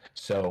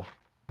 So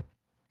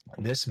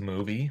this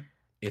movie,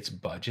 its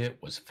budget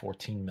was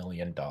 $14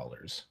 million.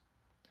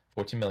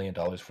 $14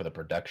 million for the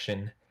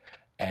production,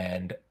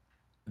 and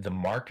the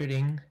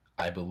marketing,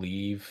 I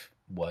believe,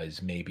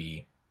 was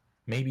maybe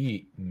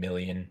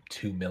million,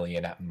 2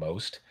 million at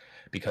most,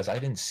 because I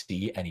didn't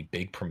see any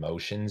big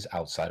promotions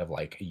outside of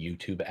like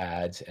YouTube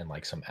ads and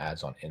like some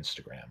ads on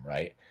Instagram,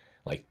 right?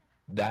 Like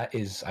that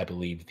is, I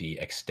believe, the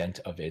extent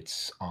of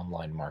its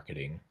online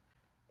marketing.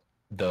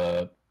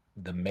 The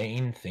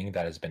main thing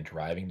that has been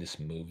driving this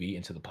movie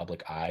into the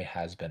public eye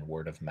has been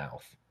word of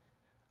mouth,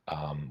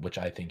 which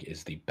I think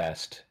is the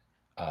best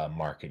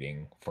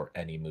marketing for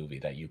any movie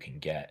that you can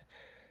get.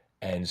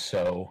 And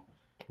so,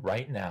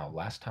 right now,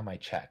 last time I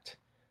checked,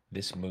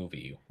 this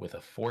movie with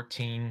a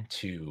 14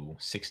 to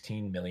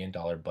 $16 million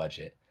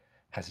budget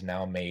has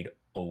now made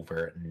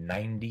over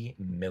 $90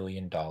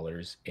 million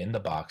in the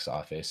box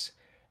office,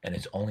 and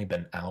it's only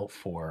been out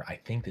for, I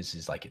think this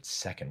is like its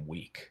second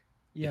week.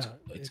 It's Yeah,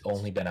 it's it's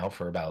only been out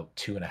for about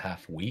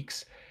 2.5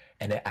 weeks,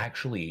 and it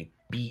actually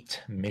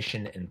beat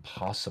Mission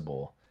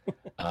Impossible.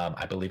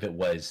 I believe it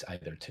was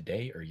either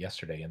today or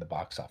yesterday in the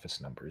box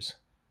office numbers.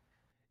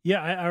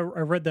 yeah, I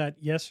read that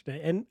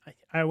yesterday, and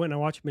I went and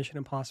I watched Mission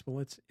Impossible.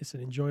 It's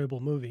an enjoyable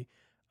movie,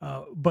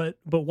 but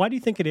why do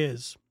you think it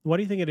is? Why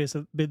do you think it is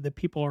that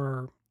people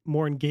are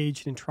more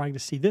engaged in trying to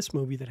see this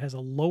movie that has a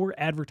lower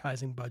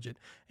advertising budget,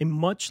 a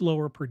much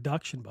lower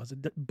production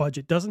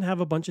budget, doesn't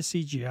have a bunch of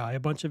CGI, a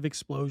bunch of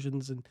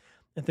explosions and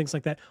things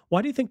like that?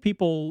 Why do you think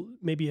people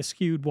maybe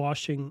eschewed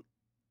watching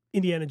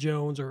Indiana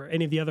Jones or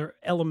any of the other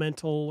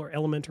Elemental or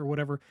Element or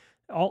whatever,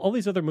 all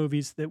these other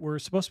movies that were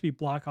supposed to be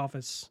block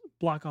office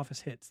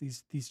hits,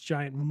 these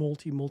giant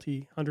multi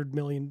 100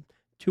 million,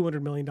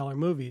 $200 million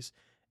movies,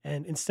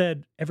 and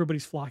instead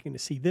everybody's flocking to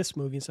see this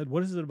movie and said,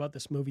 what is it about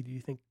this movie do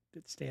you think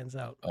that stands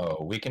out.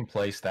 Oh, we can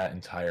place that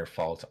entire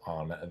fault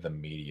on the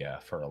media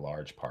for a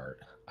large part.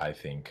 I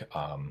think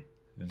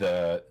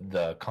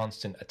the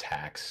constant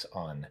attacks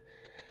on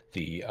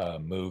the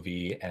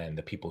movie and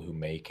the people who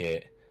make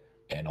it,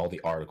 and all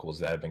the articles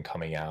that have been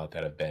coming out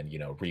that have been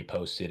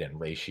reposted and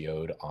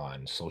ratioed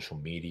on social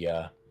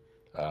media.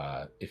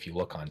 If you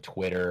look on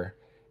Twitter,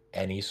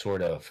 any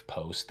sort of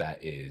post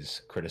that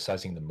is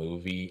criticizing the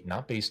movie,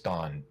 not based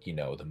on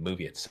the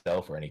movie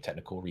itself or any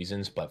technical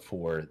reasons, but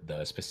for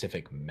the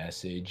specific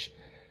message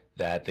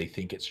that they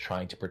think it's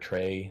trying to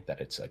portray,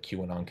 that it's a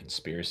QAnon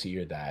conspiracy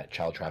or that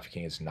child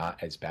trafficking is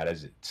not as bad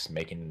as it's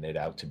making it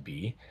out to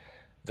be,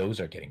 those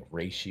are getting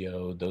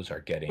ratioed, those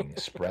are getting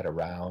spread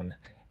around.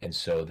 And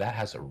so that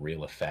has a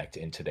real effect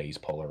in today's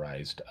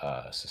polarized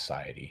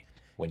society.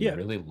 When you Yeah,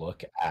 really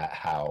look at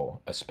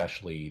how,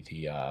 especially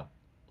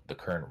the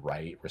current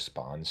right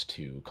responds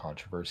to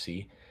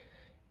controversy,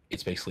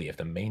 it's basically if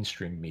the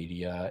mainstream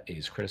media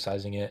is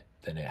criticizing it,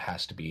 then it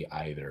has to be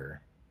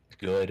either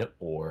good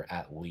or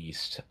at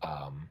least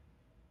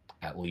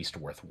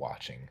worth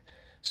watching.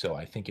 So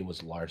I think it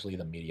was largely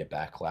the media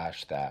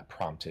backlash that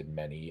prompted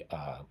many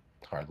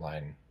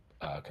hardline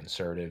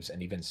conservatives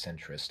and even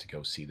centrists to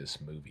go see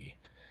this movie.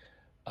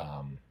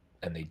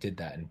 And they did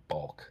that in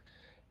bulk.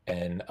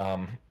 And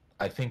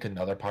I think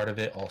another part of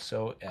it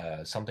also,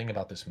 something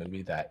about this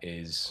movie that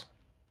is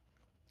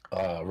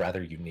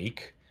rather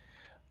unique,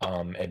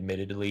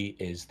 admittedly,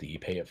 is the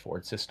pay it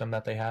forward system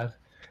that they have.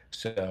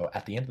 So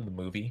at the end of the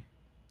movie,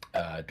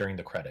 during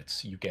the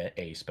credits, you get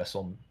a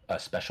special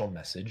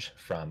message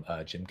from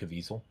Jim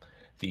Caviezel,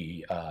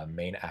 the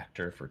main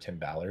actor for Tim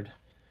Ballard,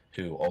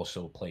 who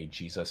also played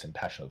Jesus in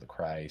Passion of the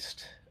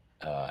Christ,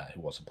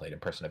 who also played in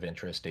Person of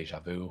Interest, Deja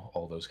Vu,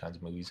 all those kinds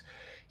of movies.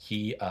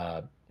 He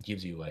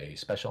gives you a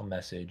special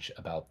message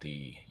about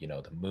the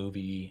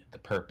movie, the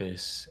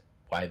purpose,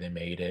 why they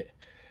made it,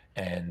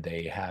 and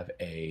they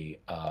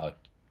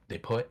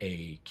put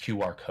a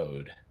QR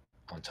code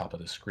on top of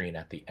the screen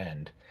at the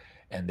end,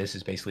 and this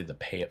is basically the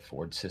pay it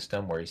forward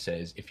system where he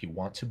says if you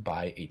want to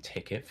buy a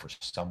ticket for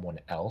someone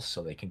else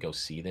so they can go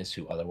see this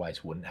who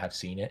otherwise wouldn't have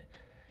seen it,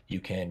 you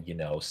can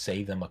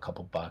save them a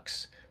couple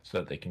bucks so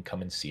that they can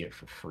come and see it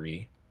for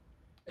free.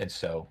 And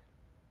so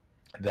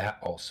that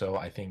also,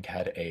 I think,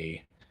 had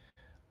a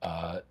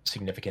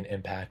significant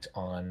impact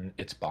on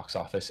its box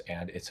office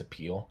and its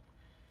appeal.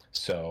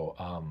 So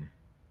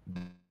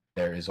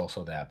there is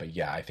also that. But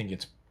yeah, I think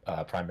it's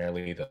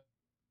primarily the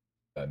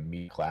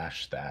media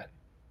clash that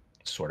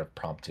sort of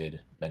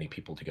prompted many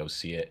people to go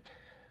see it,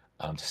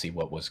 to see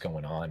what was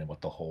going on and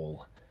what the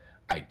whole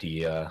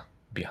idea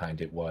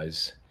behind it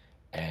was.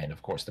 And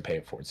of course, the pay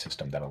it forward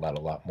system that allowed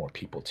a lot more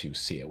people to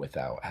see it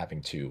without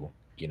having to,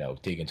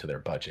 dig into their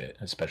budget,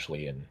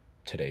 especially in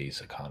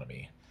today's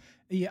economy.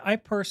 yeah. I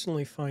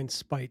personally find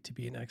spite to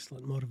be an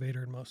excellent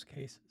motivator in most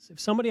cases. If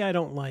somebody I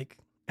don't like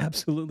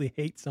absolutely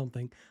hates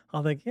something,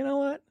 I'll think, you know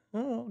what?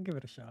 Oh, I'll give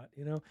it a shot.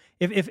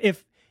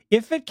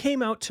 If it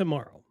came out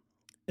tomorrow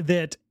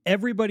that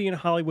everybody in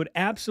Hollywood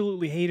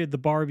absolutely hated the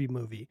Barbie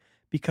movie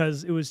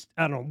because it was,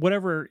 I don't know,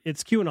 whatever,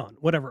 it's QAnon,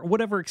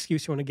 whatever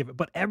excuse you want to give it,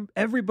 but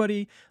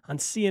everybody on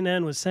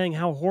CNN was saying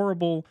how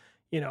horrible,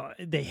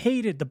 they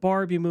hated the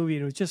Barbie movie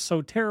and it was just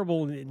so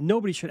terrible and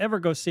nobody should ever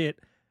go see it.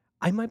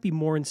 I might be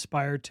more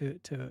inspired to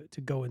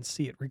go and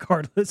see it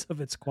regardless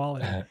of its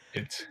quality.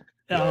 It's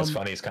it's Um,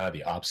 funny. It's kind of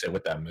the opposite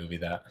with that movie.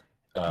 That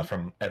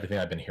from everything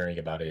I've been hearing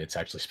about it, it's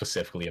actually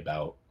specifically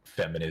about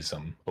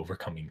feminism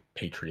overcoming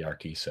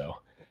patriarchy.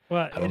 So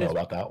well, I don't know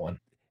about that one.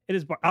 it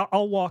is.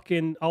 I'll walk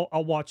in.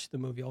 I'll watch the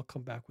movie. I'll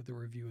come back with a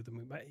review of the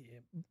movie.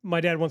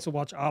 My dad wants to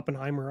watch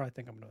Oppenheimer. I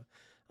think I'm gonna.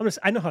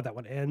 I know how that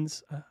one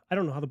ends. I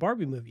don't know how the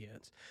Barbie movie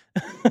ends.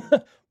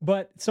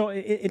 But so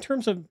in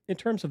terms of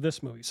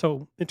this movie,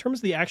 so in terms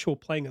of the actual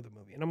playing of the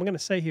movie, and I'm going to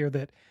say here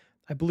that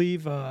I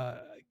believe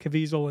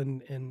Caviezel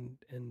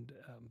and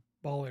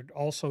Ballard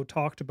also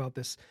talked about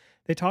this.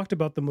 They talked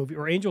about the movie,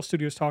 or Angel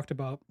Studios talked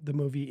about the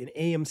movie in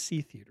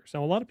AMC theaters.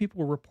 Now, a lot of people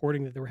were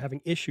reporting that they were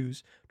having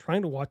issues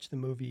trying to watch the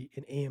movie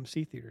in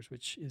AMC theaters,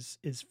 which is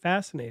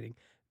fascinating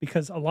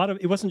because a lot of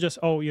it wasn't just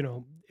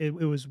it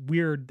was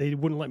weird they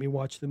wouldn't let me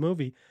watch the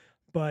movie,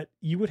 but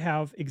you would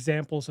have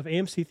examples of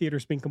AMC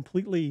theaters being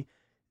completely.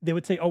 They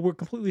would say, "Oh, we're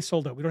completely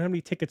sold out. We don't have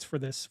any tickets for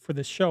this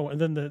show,"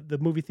 and then the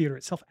movie theater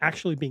itself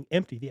actually being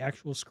empty, the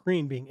actual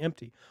screen being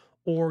empty,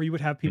 or you would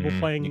have people Hmm.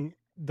 playing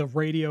the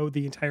radio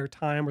the entire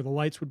time, or the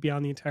lights would be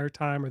on the entire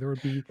time, or there would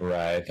be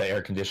Right. The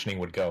air conditioning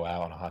would go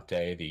out on a hot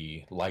day.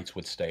 The lights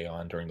would stay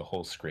on during the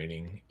whole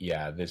screening.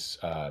 Yeah, this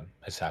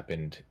has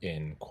happened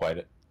in quite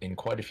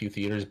a few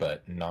theaters,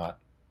 but not.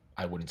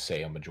 I wouldn't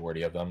say a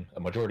majority of them. A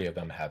majority of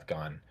them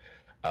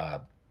uh,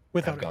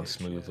 without have a gone hitch.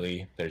 Yeah.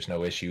 smoothly. There's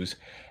no issues,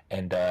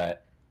 and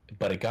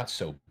but it got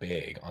so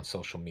big on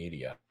social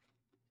media,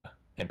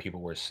 and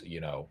people were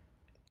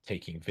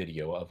taking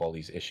video of all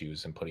these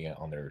issues and putting it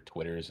on their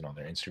Twitters and on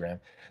their Instagram,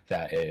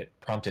 that it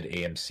prompted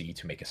AMC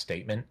to make a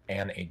statement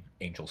and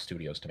Angel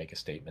Studios to make a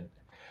statement,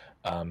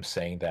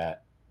 saying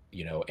that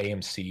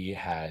AMC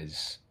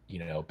has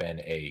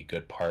been a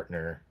good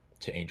partner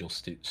to Angel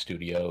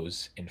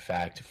Studios. In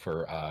fact,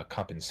 for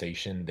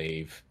compensation,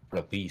 they've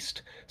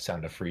released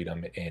Sound of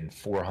Freedom in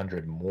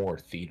 400 more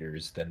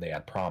theaters than they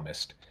had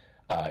promised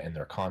in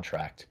their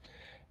contract.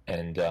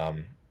 And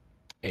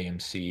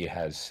AMC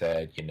has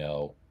said,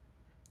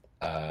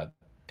 uh,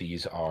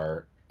 these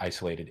are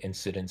isolated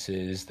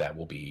incidences that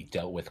will be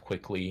dealt with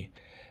quickly.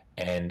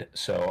 And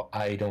so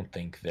I don't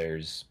think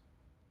it's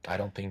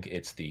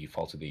the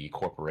fault of the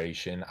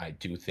corporation. I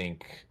do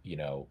think,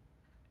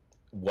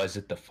 was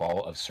it the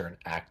fault of certain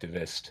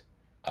activist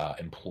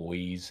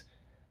employees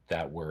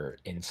that were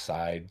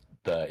inside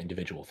the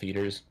individual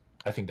theaters?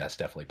 I think that's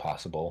definitely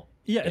possible,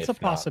 Yeah, it's a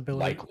if not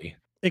possibility. likely.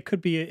 It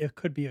could be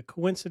a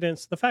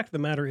coincidence. The fact of the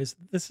matter is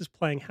this is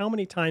playing how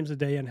many times a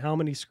day and how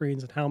many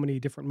screens and how many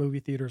different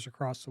movie theaters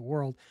across the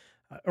world,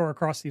 or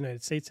across the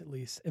United States at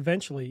least.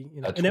 Eventually,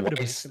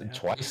 inevitably it's going to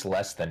happen. Twice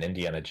less than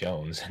Indiana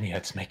Jones, and yet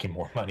it's making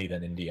more money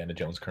than Indiana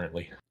Jones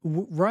currently.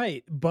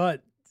 Right,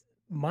 but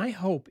my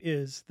hope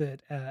is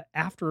that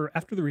after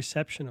the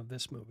reception of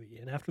this movie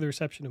and after the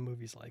reception of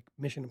movies like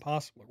Mission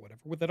Impossible or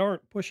whatever, that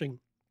aren't pushing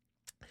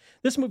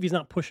this movie is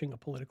not pushing a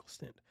political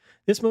stint.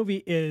 This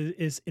movie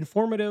is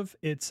informative.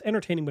 It's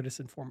entertaining, but it's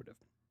informative.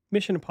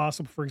 Mission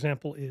Impossible, for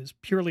example, is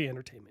purely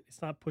entertainment.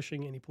 It's not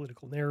pushing any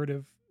political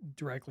narrative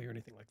directly or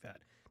anything like that.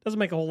 Doesn't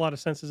make a whole lot of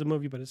sense as a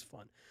movie, but it's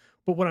fun.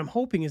 But what I'm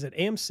hoping is that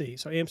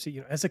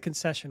AMC, as a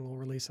concession, will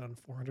release it on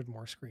 400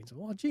 more screens.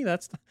 Well, gee,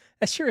 that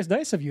sure is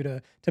nice of you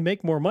to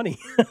make more money.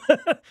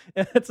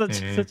 It's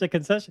Hmm. such a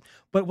concession.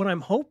 But what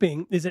I'm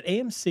hoping is that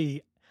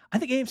AMC, I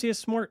think AMC is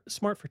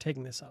smart for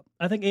taking this up.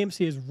 I think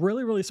AMC is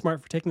really, really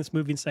smart for taking this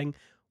movie and saying,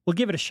 "We'll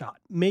give it a shot."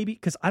 Maybe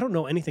because I don't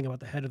know anything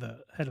about the head of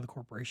the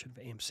corporation of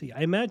AMC.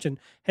 I imagine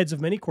heads of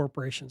many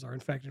corporations are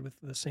infected with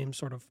the same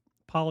sort of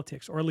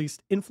politics, or at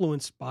least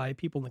influenced by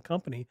people in the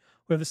company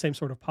who have the same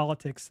sort of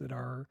politics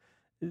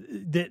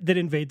that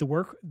invade the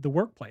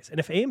workplace. And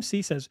if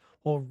AMC says,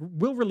 "Well,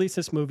 we'll release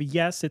this movie,"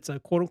 yes, it's a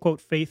quote unquote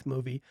faith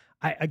movie.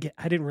 I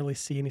didn't really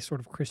see any sort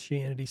of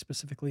Christianity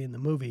specifically in the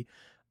movie,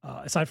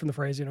 aside from the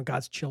phrase,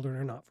 God's children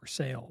are not for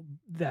sale.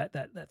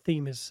 That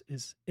theme is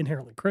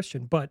inherently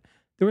Christian, but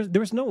there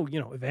was no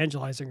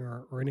evangelizing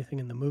or anything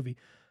in the movie.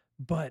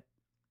 But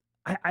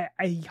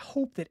I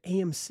hope that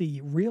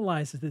AMC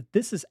realizes that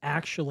this is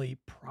actually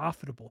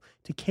profitable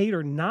to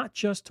cater not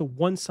just to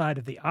one side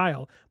of the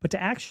aisle, but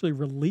to actually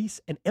release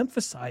and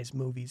emphasize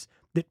movies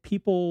that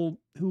people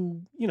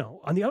who,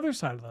 on the other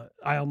side of the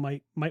aisle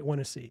might want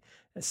to see.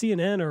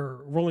 CNN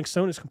or Rolling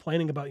Stone is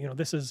complaining about,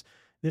 this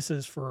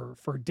is for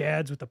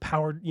dads with a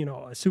powered,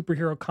 a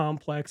superhero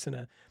complex and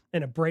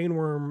a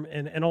brainworm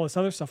and all this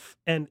other stuff.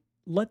 And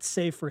let's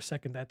say for a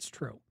second that's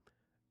true.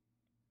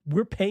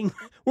 We're paying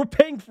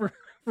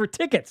for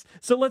tickets.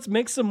 So let's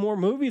make some more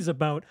movies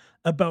about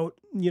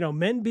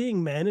men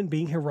being men and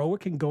being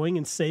heroic and going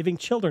and saving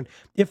children.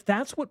 If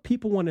that's what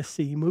people want to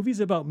see,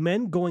 movies about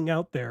men going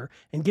out there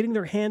and getting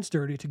their hands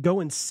dirty to go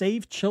and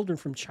save children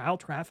from child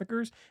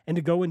traffickers and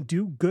to go and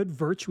do good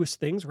virtuous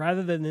things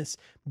rather than this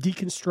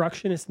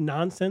deconstructionist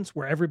nonsense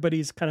where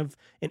everybody's kind of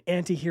an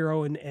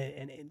anti-hero and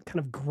kind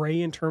of gray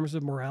in terms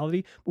of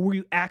morality, but where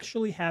you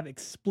actually have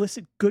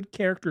explicit good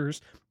characters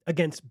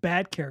against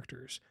bad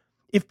characters.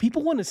 If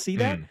people want to see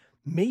that, Mm.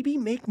 maybe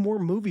make more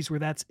movies where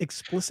that's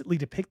explicitly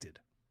depicted.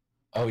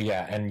 Oh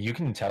yeah, and you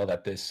can tell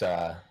that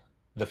the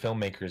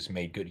filmmakers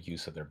made good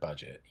use of their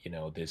budget.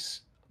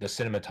 The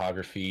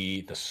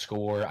cinematography, the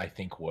score, I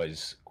think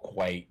was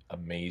quite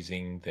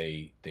amazing.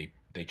 They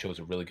chose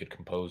a really good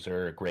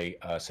composer, a great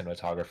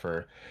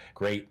cinematographer,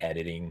 great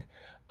editing.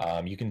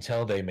 You can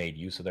tell they made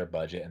use of their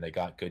budget and they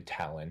got good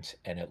talent,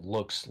 and it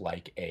looks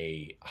like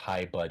a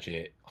high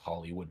budget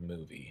Hollywood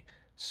movie.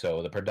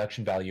 So the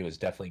production value has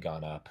definitely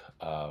gone up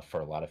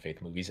for a lot of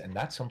faith movies, and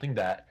that's something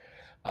that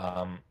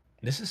um,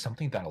 this is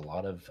something that a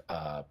lot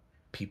of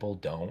people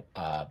don't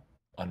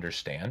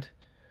understand.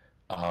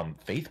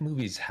 Faith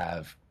movies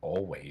have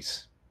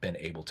always been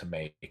able to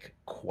make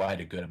quite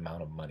a good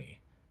amount of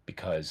money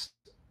because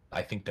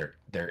I think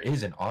there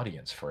is an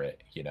audience for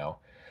it.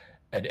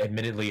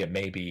 Admittedly, it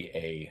may be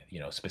a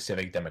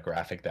specific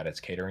demographic that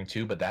it's catering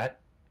to, but that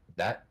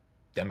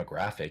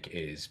demographic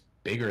is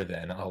bigger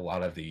than a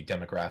lot of the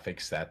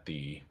demographics that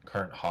the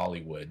current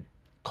Hollywood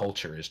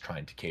culture is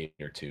trying to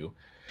cater to.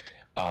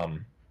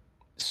 Um,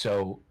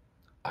 so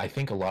I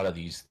think a lot of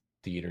these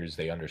theaters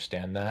they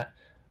understand that,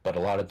 but a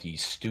lot of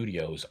these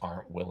studios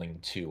aren't willing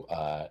to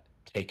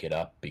take it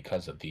up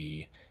because of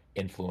the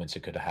influence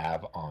it could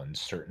have on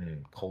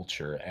certain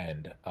culture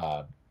and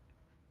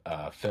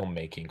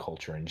filmmaking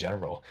culture in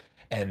general.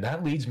 And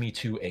that leads me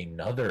to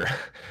another.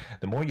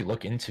 The more you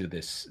look into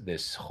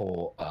this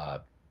whole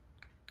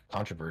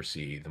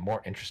controversy, the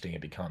more interesting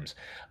it becomes.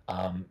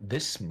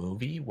 This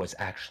movie was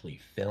actually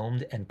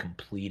filmed and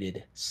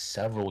completed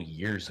several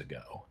years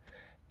ago,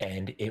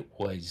 and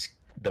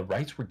the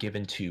rights were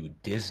given to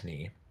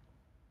Disney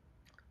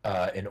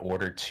in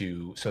order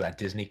to so that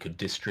Disney could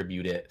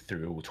distribute it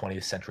through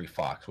 20th Century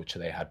Fox, which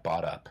they had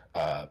bought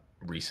up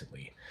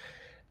recently.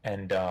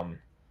 And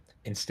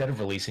instead of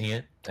releasing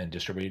it and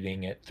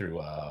distributing it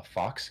through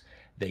Fox,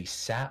 they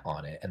sat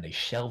on it and they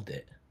shelved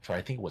it for,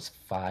 I think it was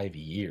 5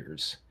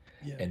 years.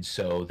 Yeah. And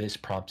so this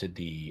prompted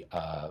the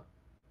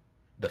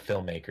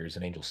filmmakers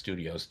and Angel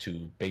Studios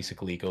to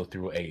basically go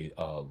through a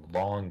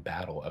long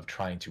battle of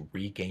trying to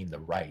regain the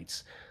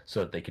rights so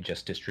that they could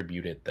just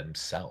distribute it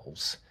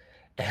themselves.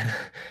 And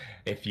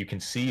if you can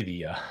see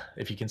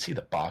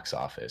the box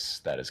office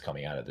that is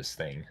coming out of this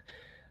thing,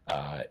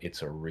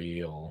 it's a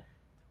real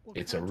Well,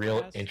 it's a real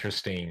contrast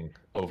interesting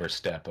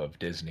overstep of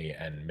Disney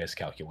and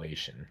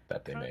miscalculation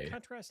that they made.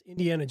 contrast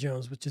Indiana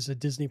Jones, which is a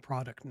Disney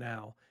product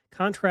now.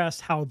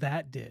 Contrast how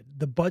that did.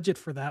 The budget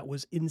for that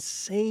was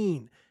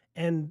insane,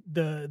 and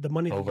the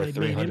money that Over they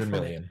made in 300 from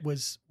it million.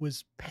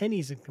 was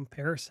pennies in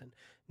comparison.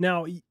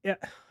 Now, yeah,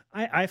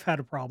 I've had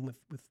a problem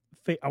with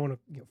I want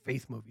to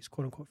faith movies,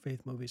 quote unquote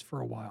faith movies, for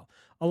a while.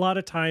 A lot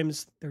of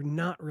times they're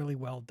not really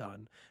well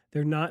done.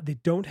 They're not. They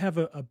don't have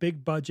a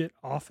big budget.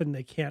 Often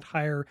they can't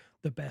hire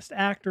the best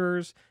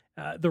actors.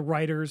 The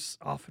writers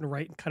often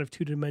write in kind of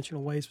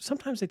two-dimensional ways.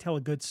 Sometimes they tell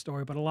a good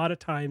story, but a lot of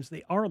times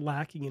they are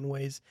lacking in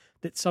ways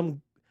that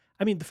some.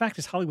 I mean, the fact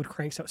is Hollywood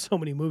cranks out so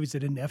many movies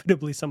that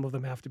inevitably some of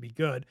them have to be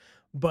good.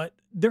 But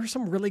there are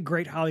some really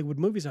great Hollywood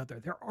movies out there.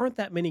 There aren't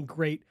that many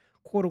great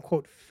quote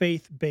unquote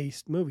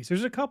faith-based movies.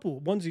 There's a couple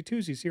onesie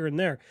twosies here and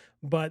there,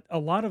 but a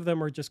lot of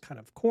them are just kind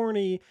of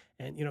corny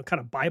and kind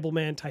of Bible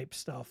man type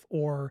stuff.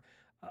 Or,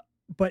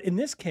 but in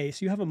this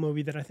case, you have a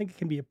movie that I think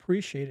can be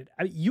appreciated.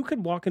 You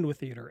could walk into a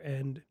theater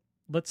and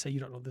let's say you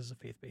don't know this is a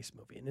faith-based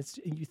movie, and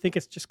you think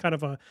it's just kind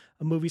of a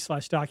movie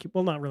slash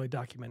well, not really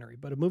documentary,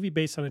 but a movie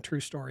based on a true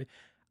story.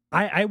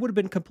 I would have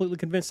been completely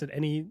convinced that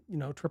any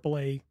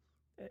AAA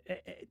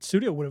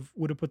studio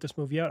would have put this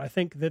movie out. I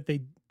think that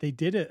they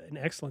did an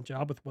excellent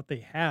job with what they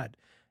had,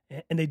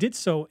 and they did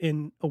so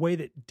in a way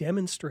that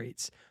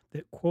demonstrates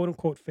that quote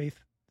unquote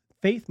faith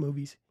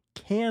movies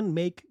can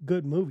make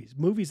good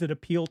movies that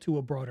appeal to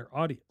a broader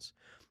audience.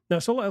 Now,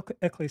 Sola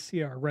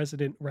Ecclesia, our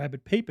resident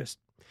rabid papist,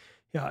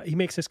 he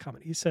makes this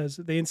comment. He says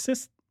they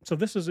insist. So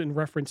this is in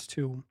reference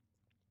to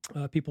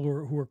people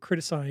who are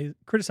criticizing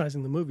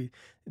the movie.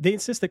 They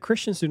insist that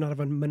Christians do not have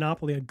a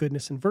monopoly on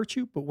goodness and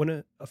virtue, but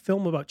when a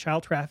film about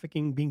child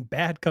trafficking being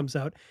bad comes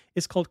out,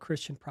 it's called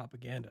Christian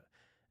propaganda.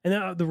 And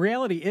now the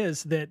reality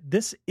is that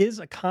this is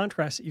a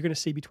contrast that you're going to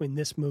see between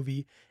this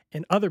movie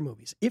and other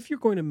movies. If you're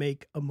going to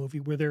make a movie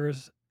where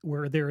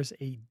there is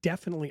a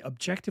definitely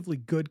objectively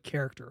good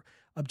character,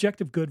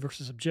 objective good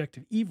versus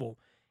objective evil,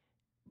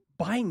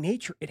 by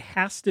nature it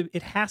has to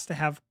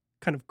have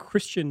kind of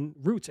Christian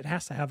roots. It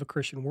has to have a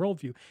Christian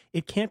worldview.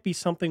 It can't be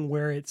something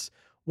where it's,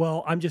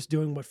 well, I'm just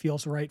doing what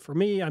feels right for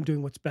me. I'm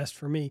doing what's best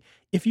for me.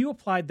 If you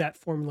applied that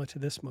formula to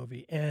this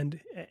movie and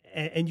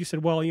you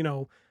said,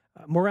 well,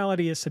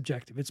 morality is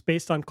subjective. It's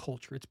based on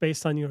culture. It's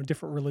based on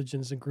different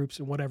religions and groups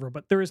and whatever.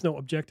 But there is no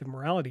objective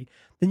morality.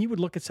 Then you would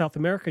look at South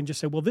America and just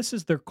say, well, this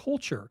is their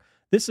culture.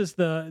 This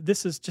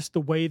is just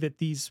the way that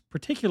these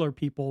particular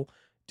people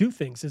do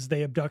things. Is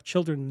they abduct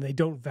children and they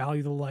don't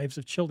value the lives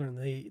of children.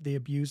 They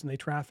abuse and they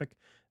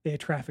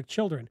traffic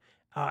children.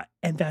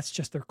 And that's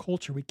just their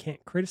culture. We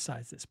can't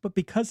criticize this. But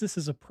because this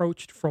is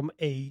approached from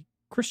a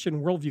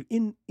Christian worldview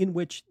in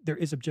which there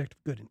is objective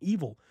good and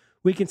evil,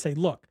 we can say,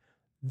 look,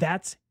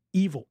 that's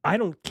evil. I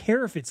don't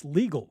care if it's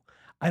legal.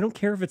 I don't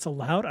care if it's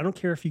allowed. I don't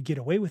care if you get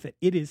away with it.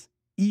 It is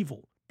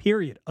evil,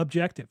 period,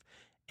 objective.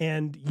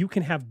 And you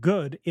can have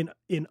good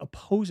in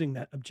opposing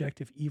that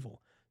objective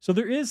evil. So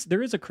there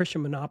is a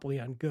Christian monopoly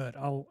on good.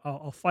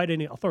 I'll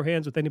throw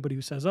hands with anybody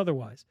who says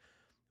otherwise.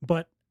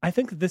 But I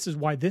think that this is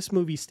why this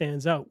movie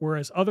stands out,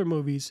 whereas other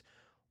movies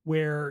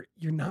where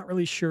you're not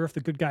really sure if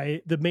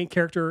the main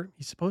character,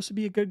 he's supposed to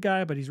be a good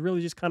guy, but he's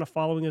really just kind of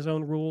following his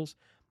own rules.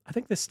 I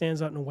think this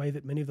stands out in a way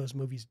that many of those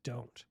movies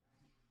don't.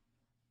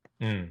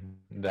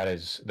 That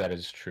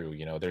is true.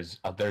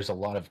 There's a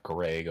lot of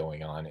gray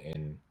going on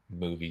in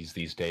movies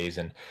these days,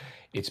 and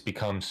it's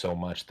become so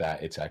much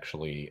that it's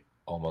actually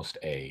almost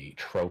a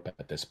trope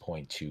at this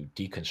point to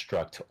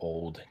deconstruct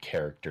old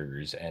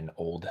characters and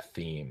old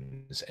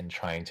themes and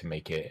trying to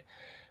make it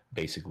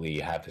basically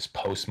have this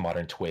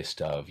postmodern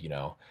twist of,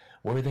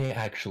 were they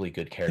actually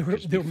good They were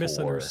characters they were before?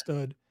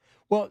 misunderstood.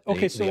 Well,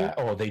 okay,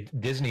 so They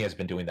Disney has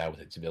been doing that with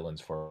its villains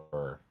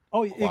for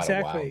oh, quite a while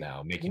exactly. now,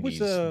 What making was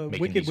these making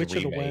Wicked these Witch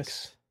of the remakes.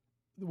 West?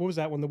 What was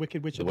that one? The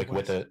Wicked Witch The of the Wick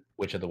with West. the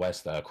Witch of the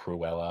West,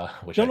 Cruella,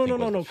 which No, I no, no, think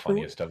no, was the no.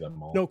 funniest of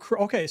them all. No,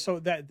 okay. So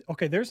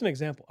there's an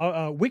example.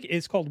 Wicked.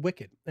 It's called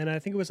Wicked, and I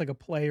think it was like a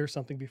play or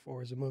something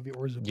before, as a movie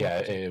or as a book Yeah,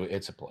 or something.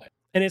 it's a play.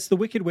 And it's the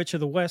Wicked Witch of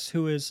the West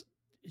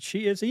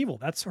she is evil.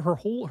 That's her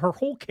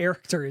whole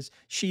character is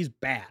she's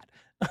bad.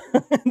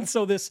 And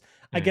so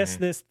I guess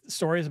Hmm. this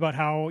story is about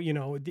how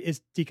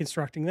is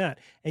deconstructing that.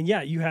 And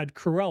yeah, you had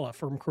Cruella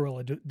from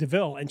Cruella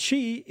Deville, and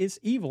she is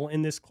evil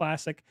in this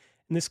classic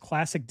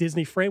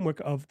Disney framework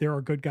of there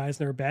are good guys and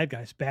there are bad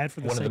guys. Bad for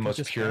the One of the sake of most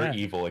just pure bad.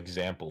 evil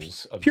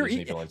examples of Pure.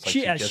 Disney villains. Like She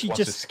she yeah, just she wants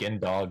to just skin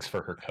dogs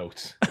for her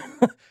coats.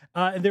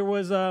 and there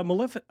was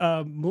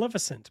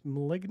Maleficent,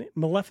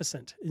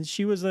 and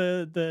she was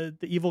the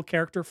evil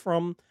character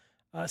from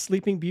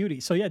Sleeping Beauty.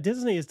 So yeah,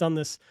 Disney has done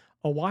this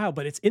a while,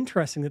 but it's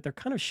interesting that they're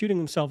kind of shooting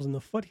themselves in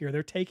the foot here.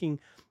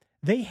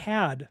 They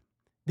had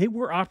they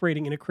were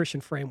operating in a Christian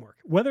framework,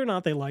 whether or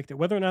not they liked it,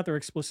 whether or not they're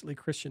explicitly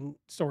Christian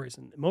stories,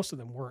 and most of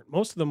them weren't.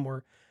 Most of them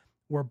were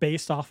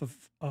based off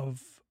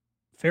of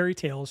fairy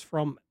tales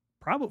from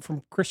probably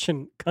from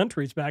Christian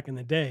countries back in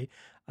the day.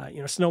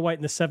 Snow White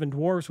and the Seven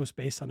Dwarfs was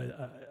based on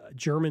a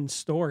German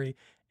story,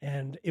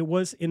 and it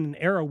was in an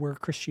era where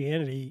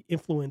Christianity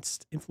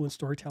influenced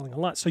storytelling a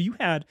lot. So you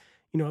had,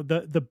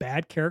 the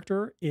bad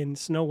character in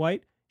Snow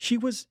White. She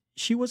was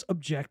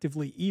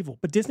objectively evil,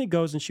 but Disney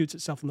goes and shoots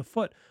itself in the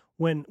foot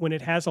when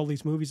it has all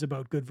these movies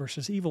about good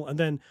versus evil, and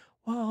then,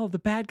 well, the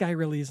bad guy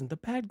really isn't the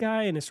bad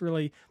guy, and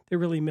they're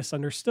really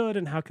misunderstood,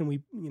 and how can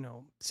we,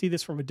 see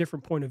this from a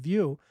different point of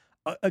view?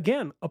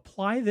 Again,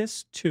 apply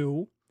this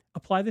to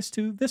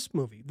this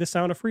movie, The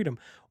Sound of Freedom.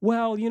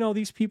 Well,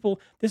 these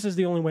people, this is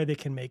the only way they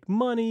can make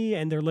money,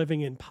 and they're living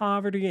in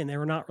poverty, and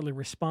they're not really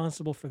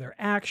responsible for their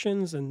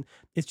actions, and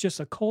it's just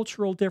a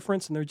cultural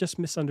difference, and they're just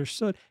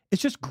misunderstood.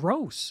 It's just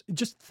gross.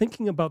 Just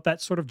thinking about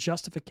that sort of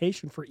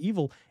justification for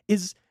evil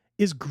is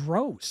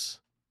gross.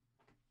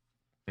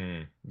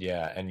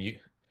 Yeah,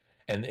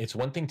 and it's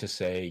one thing to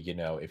say,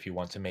 if you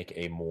want to make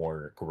a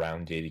more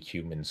grounded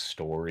human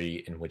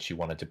story in which you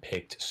want to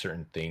depict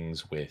certain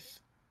things with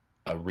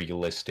a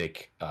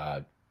realistic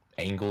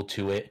angle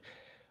to it.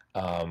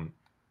 Um,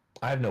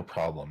 I have no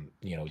problem,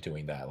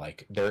 doing that.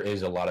 Like there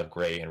is a lot of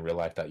gray in real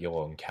life that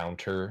you'll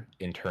encounter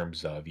in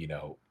terms of,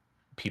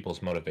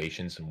 people's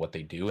motivations and what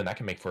they do, and that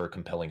can make for a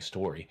compelling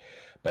story.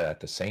 But at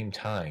the same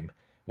time,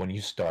 when you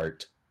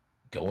start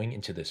going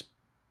into this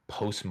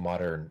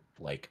postmodern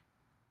like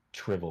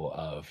trivial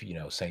of,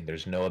 saying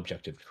there's no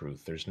objective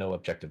truth, there's no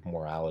objective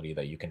morality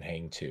that you can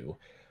hang to,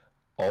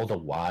 all the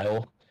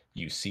while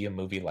you see a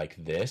movie like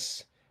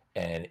this,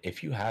 and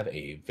if you have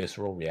a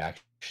visceral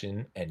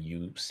reaction and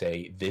you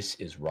say this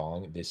is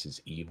wrong, this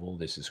is evil,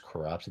 this is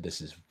corrupt, this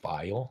is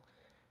vile,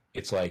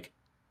 it's like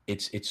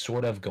it's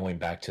sort of going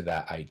back to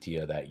that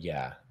idea that,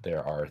 yeah,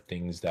 there are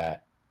things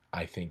that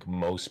I think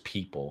most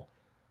people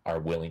are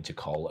willing to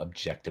call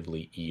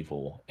objectively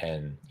evil,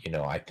 and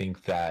I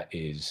think that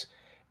is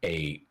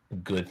a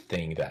good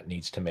thing that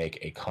needs to make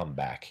a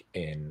comeback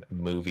in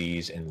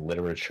movies and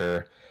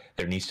literature.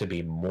 There needs to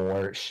be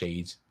more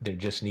shades. There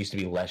just needs to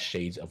be less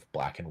shades of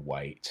black and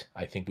white.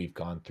 I think we've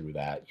gone through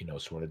that,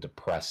 sort of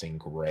depressing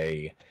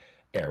gray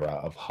era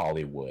of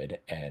Hollywood.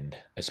 And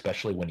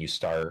especially when you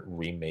start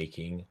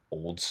remaking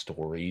old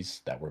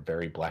stories that were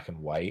very black and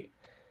white,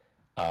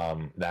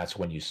 that's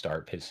when you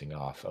start pissing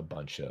off a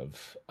bunch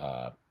of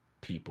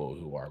people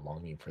who are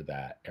longing for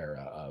that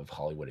era of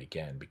Hollywood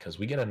again, because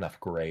we get enough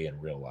gray in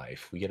real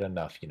life. We get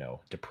enough,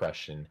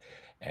 depression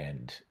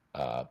and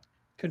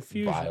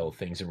Confusion. vile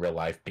things in real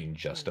life being Yeah.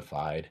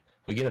 justified.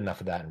 We get enough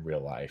of that in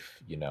real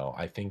life.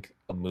 I think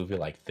a movie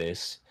like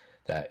this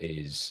that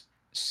is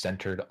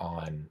centered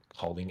on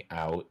calling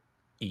out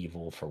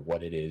evil for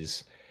what it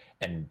is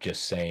and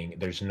just saying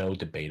there's no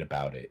debate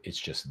about it. It's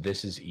just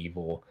this is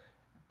evil.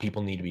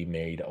 People need to be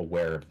made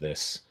aware of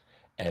this,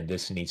 and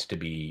this needs to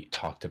be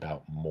talked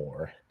about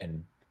more,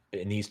 and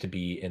it needs to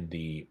be in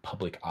the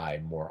public eye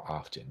more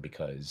often,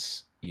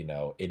 because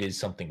it is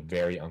something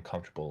very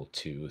uncomfortable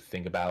to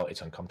think about.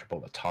 It's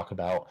uncomfortable to talk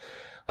about.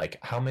 Like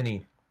how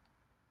many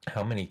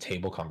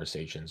table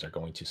conversations are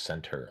going to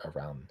center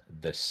around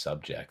this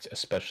subject,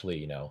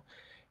 especially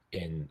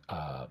in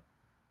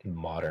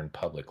modern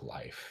public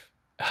life.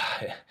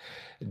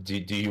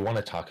 Do you want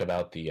to talk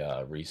about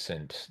the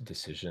recent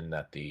decision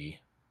that the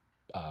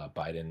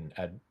Biden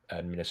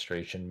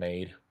administration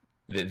made?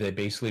 They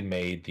basically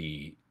made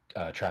the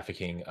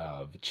trafficking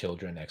of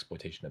children,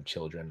 exploitation of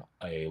children,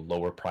 a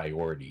lower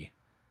priority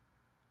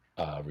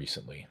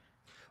recently.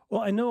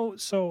 Well, I know.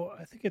 So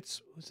I think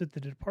was it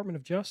the Department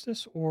of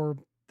Justice, or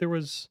there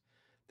was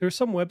there's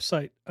some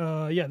website.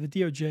 Yeah, the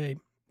DOJ.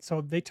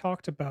 So they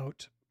talked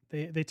about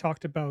uh,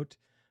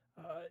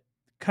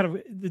 kind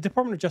of the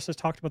Department of Justice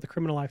talked about the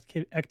criminal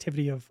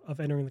activity of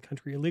entering the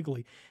country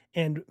illegally,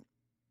 and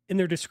in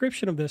their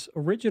description of this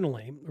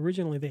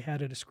originally they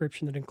had a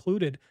description that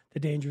included the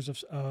dangers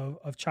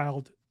of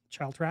child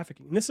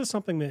trafficking. And this is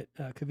something that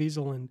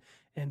Caviezel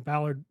and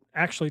Ballard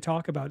actually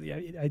talk about.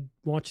 I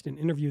watched an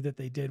interview that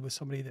they did with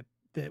somebody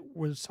that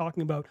was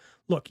talking about,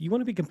 look, you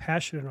want to be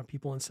compassionate on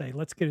people and say,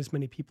 let's get as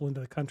many people into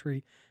the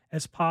country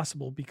as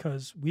possible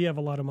because we have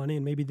a lot of money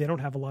and maybe they don't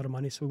have a lot of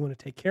money, so we want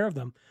to take care of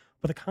them.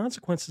 But the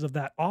consequences of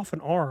that often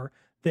are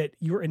that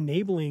you're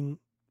enabling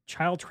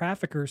child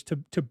traffickers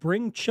to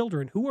bring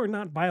children who are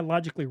not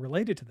biologically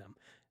related to them,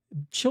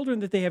 children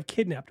that they have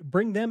kidnapped,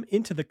 bring them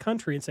into the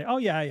country and say, "Oh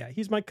yeah, yeah,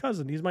 he's my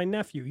cousin, he's my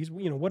nephew, he's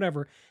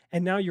whatever."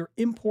 And now you're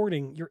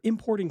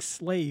importing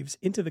slaves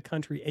into the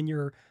country, and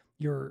you're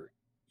you're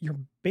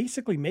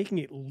basically making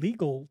it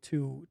legal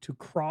to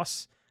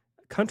cross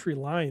country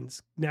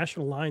lines,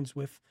 national lines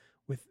with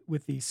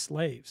these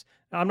slaves.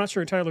 Now, I'm not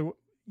sure entirely.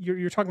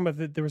 You're talking about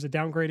that there was a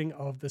downgrading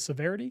of the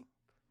severity.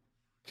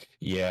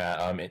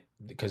 Yeah,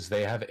 because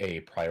they have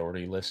a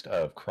priority list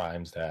of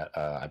crimes that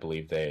I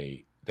believe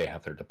they they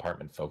have their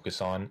department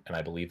focus on, and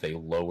I believe they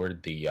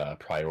lowered the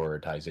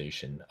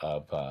prioritization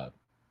of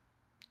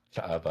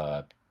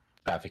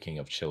trafficking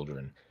of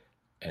children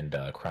and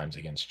crimes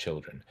against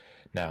children.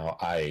 Now,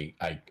 I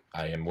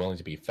am willing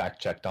to be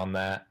fact checked on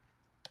that.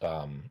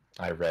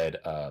 I read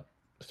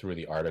through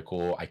the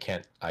article.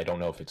 I don't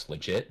know if it's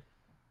legit,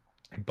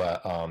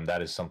 but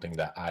that is something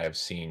that I have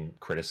seen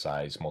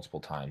criticized multiple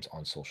times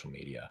on social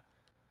media.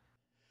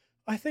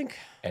 I think,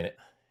 And it,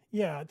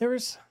 yeah,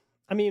 there's.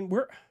 I mean,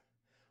 we're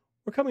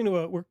coming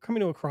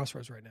to a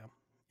crossroads right now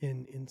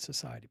in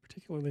society,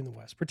 particularly in the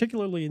West,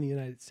 particularly in the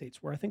United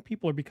States, where I think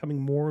people are becoming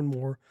more and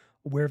more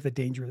aware of the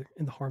danger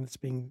and the harm that's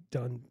being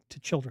done to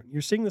children.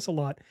 You're seeing this a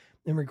lot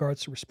in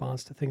regards to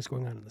response to things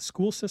going on in the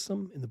school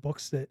system, in the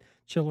books that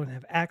children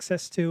have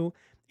access to,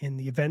 in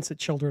the events that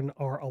children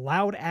are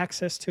allowed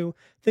access to,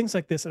 things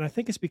like this. And I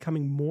think it's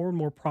becoming more and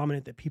more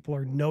prominent that people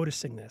are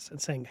noticing this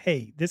and saying,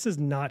 "Hey, this is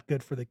not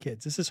good for the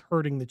kids. This is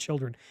hurting the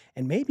children."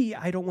 And maybe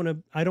I don't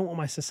want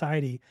my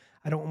society,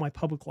 I don't want my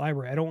public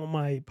library, I don't want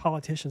my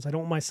politicians, I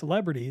don't want my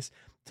celebrities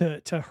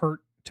to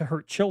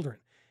hurt children.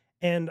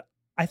 And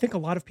I think a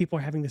lot of people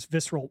are having this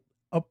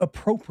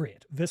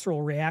appropriate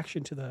visceral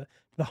reaction to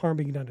the harm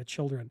being done to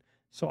children.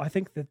 So I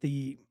think that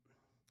the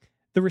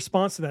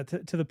response to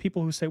that, to the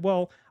people who say,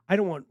 "Well, I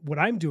don't want what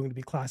I'm doing to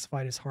be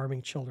classified as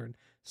harming children,"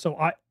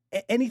 so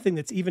anything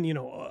that's even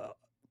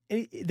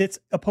that's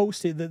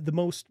opposed to the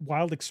most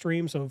wild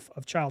extremes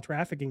of child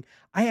trafficking,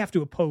 I have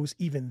to oppose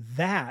even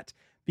that,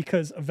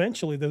 because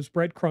eventually those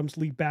breadcrumbs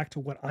lead back to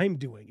what I'm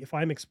doing if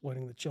I'm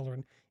exploiting the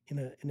children in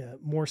a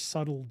more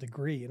subtle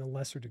degree, in a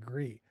lesser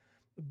degree.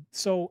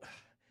 So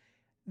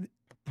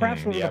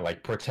perhaps one of yeah, the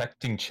like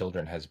protecting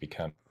children has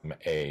become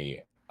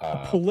a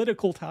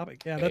political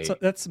topic. Yeah, a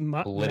that's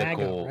MAGA,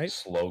 political right?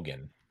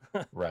 slogan,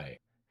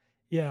 right?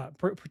 Yeah,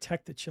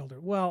 protect the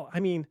children. Well, I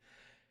mean,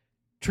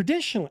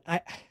 traditionally,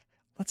 I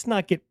let's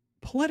not get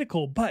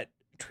political, but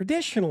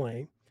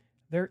traditionally,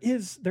 there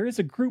is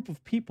a group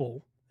of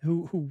people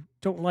who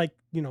don't like,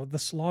 the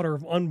slaughter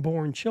of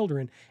unborn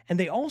children, and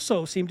they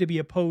also seem to be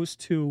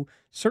opposed to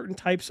certain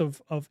types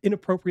of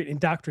inappropriate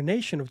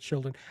indoctrination of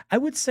children. I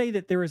would say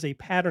that there is a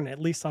pattern, at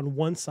least on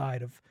one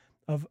side,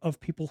 of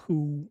people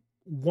who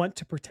want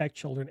to protect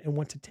children and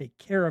want to take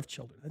care of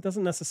children. That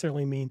doesn't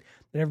necessarily mean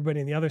that everybody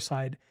on the other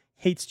side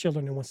hates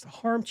children and wants to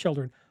harm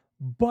children,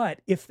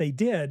 but if they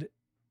did,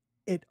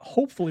 it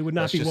hopefully would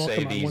not Let's be just say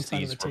welcome on one these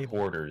side of the these table.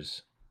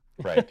 reporters,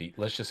 right?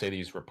 Let's just say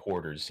these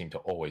reporters seem to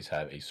always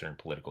have a certain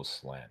political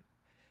slant.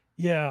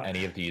 Yeah.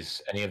 Any of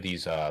these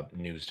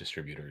news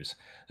distributors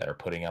that are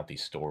putting out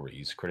these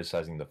stories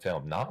criticizing the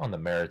film, not on the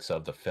merits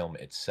of the film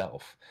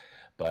itself,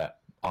 but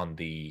on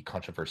the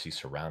controversy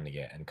surrounding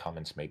it and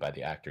comments made by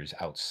the actors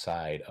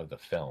outside of the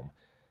film,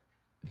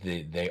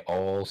 they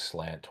all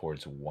slant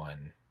towards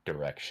one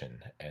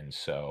direction. And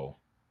so,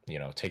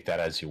 take that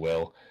as you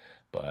will,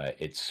 but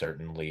it's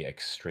certainly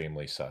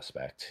extremely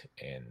suspect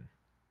in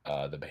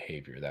the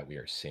behavior that we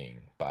are seeing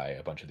by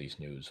a bunch of these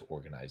news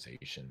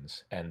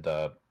organizations, and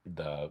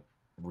the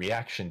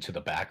reaction to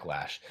the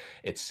backlash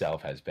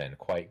itself has been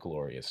quite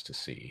glorious to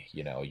see.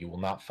 You will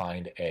not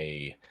find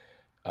a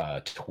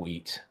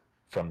tweet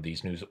from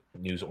these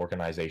news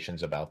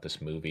organizations about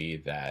this movie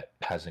that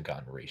hasn't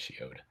gotten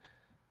ratioed.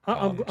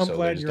 I'm So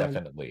glad there's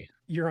definitely.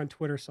 you're on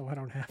Twitter, so I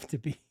don't have to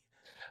be.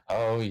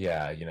 Oh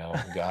yeah,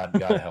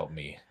 God help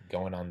me.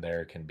 Going on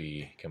there can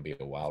be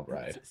a wild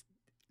ride.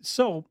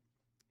 So,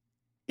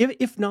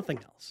 if nothing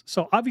else,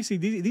 so obviously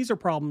these are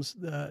problems.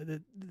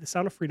 The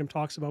Sound of Freedom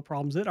talks about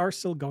problems that are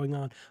still going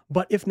on,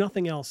 but if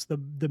nothing else,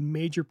 the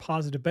major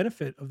positive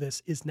benefit of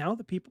this is now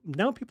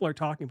people are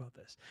talking about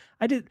this.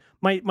 I did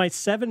my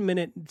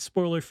 7-minute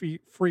spoiler free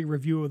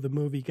review of the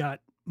movie got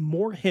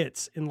more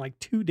hits in like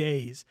 2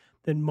 days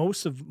than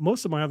most of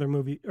my other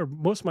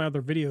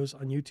videos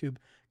on YouTube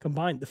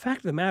combined. The fact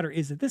of the matter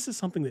is that this is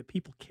something that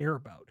people care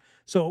about.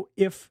 So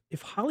if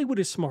Hollywood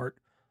is smart,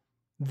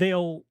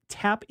 they'll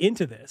tap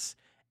into this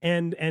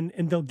and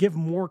they'll give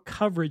more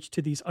coverage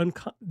to these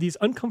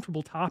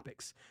uncomfortable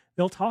topics.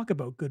 They'll talk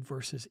about good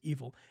versus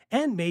evil,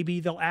 and maybe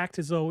they'll act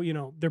as though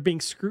they're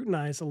being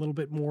scrutinized a little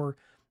bit more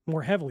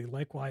heavily.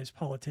 Likewise,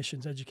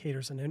 politicians,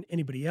 educators, and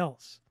anybody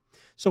else.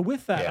 So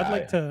with that,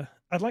 Yeah,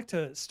 I'd like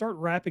to start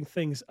wrapping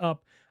things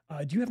up.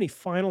 Do you have any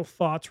final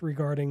thoughts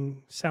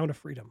regarding Sound of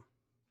Freedom?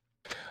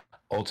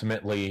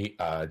 ultimately,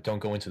 don't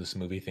go into this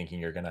movie thinking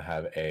you're gonna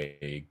have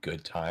a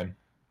good time.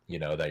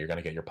 That you're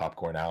gonna get your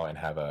popcorn out and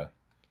have a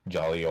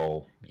jolly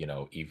old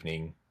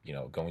evening.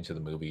 Going to the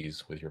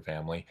movies with your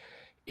family.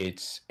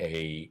 It's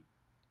a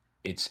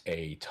it's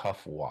a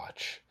tough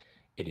watch.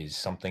 It is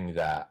something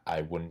that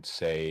I wouldn't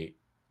say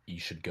you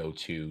should go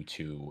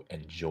to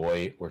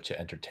enjoy or to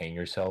entertain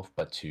yourself,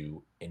 but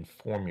to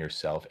inform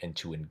yourself and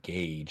to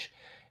engage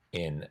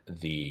in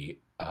the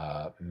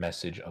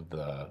message of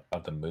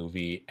the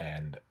movie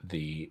and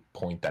the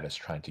point that it's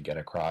trying to get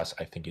across.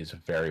 I think is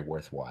very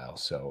worthwhile.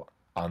 So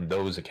on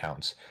those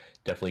accounts,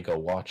 definitely go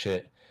watch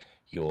it.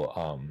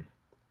 You'll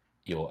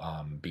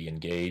be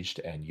engaged,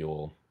 and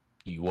you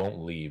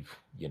won't leave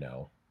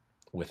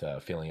with a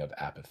feeling of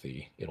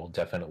apathy. It'll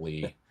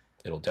definitely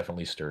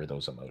stir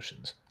those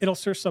emotions. It'll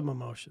stir some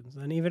emotions.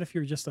 And even if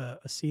you're just a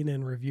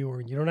CNN reviewer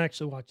and you don't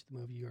actually watch the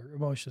movie, your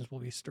emotions will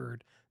be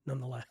stirred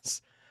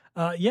nonetheless.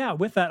 Yeah,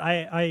 with that,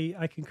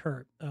 I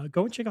concur.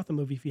 Go and check out the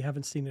movie if you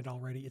haven't seen it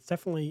already. It's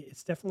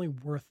definitely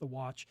worth the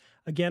watch.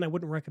 Again, I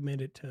wouldn't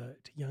recommend it to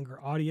younger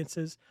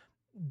audiences.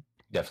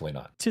 Definitely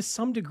not. To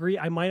some degree,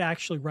 I might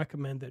actually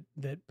recommend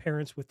that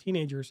parents with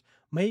teenagers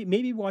may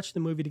maybe watch the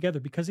movie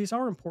together because these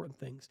are important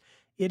things.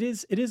 It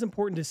is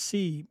important to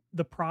see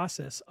the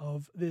process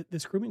of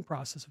this grooming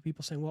process of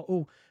people saying, "Well,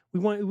 oh, we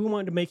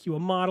want to make you a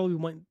model, we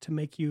want to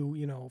make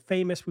you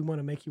famous, we want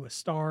to make you a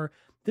star."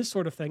 This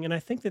sort of thing, and I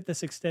think that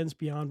this extends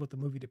beyond what the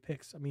movie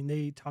depicts. I mean,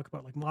 they talk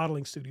about like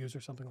modeling studios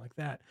or something like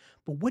that.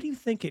 But what do you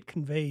think it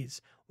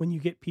conveys when you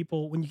get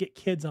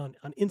kids on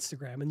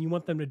Instagram and you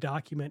want them to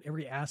document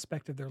every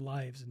aspect of their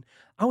lives? And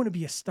I want to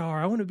be a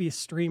star, I want to be a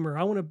streamer,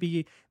 I want to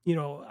be,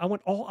 I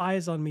want all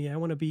eyes on me, I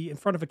want to be in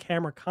front of a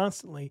camera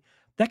constantly.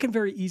 That can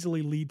very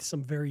easily lead to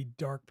some very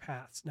dark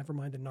paths, never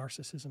mind the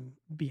narcissism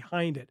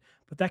behind it.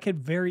 But that could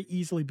very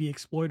easily be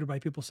exploited by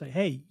people say,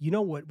 hey, you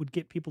know what would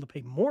get people to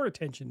pay more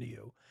attention to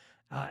you?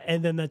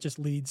 And then that just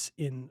leads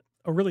in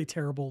a really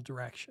terrible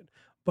direction.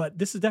 But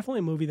this is definitely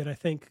a movie that I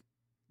think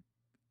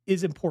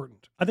is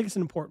important. I think it's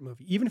an important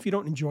movie. Even if you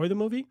don't enjoy the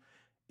movie,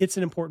 it's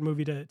an important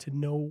movie to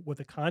know what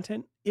the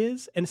content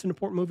is, and it's an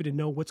important movie to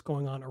know what's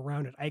going on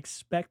around it. I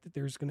expect that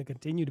there's going to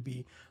continue to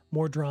be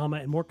more drama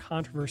and more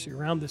controversy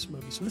around this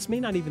movie. So this may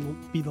not even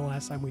be the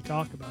last time we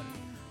talk about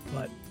it,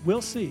 but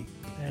we'll see.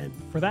 And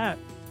for that,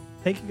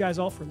 thank you guys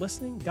all for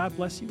listening. God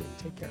bless you and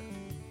take care.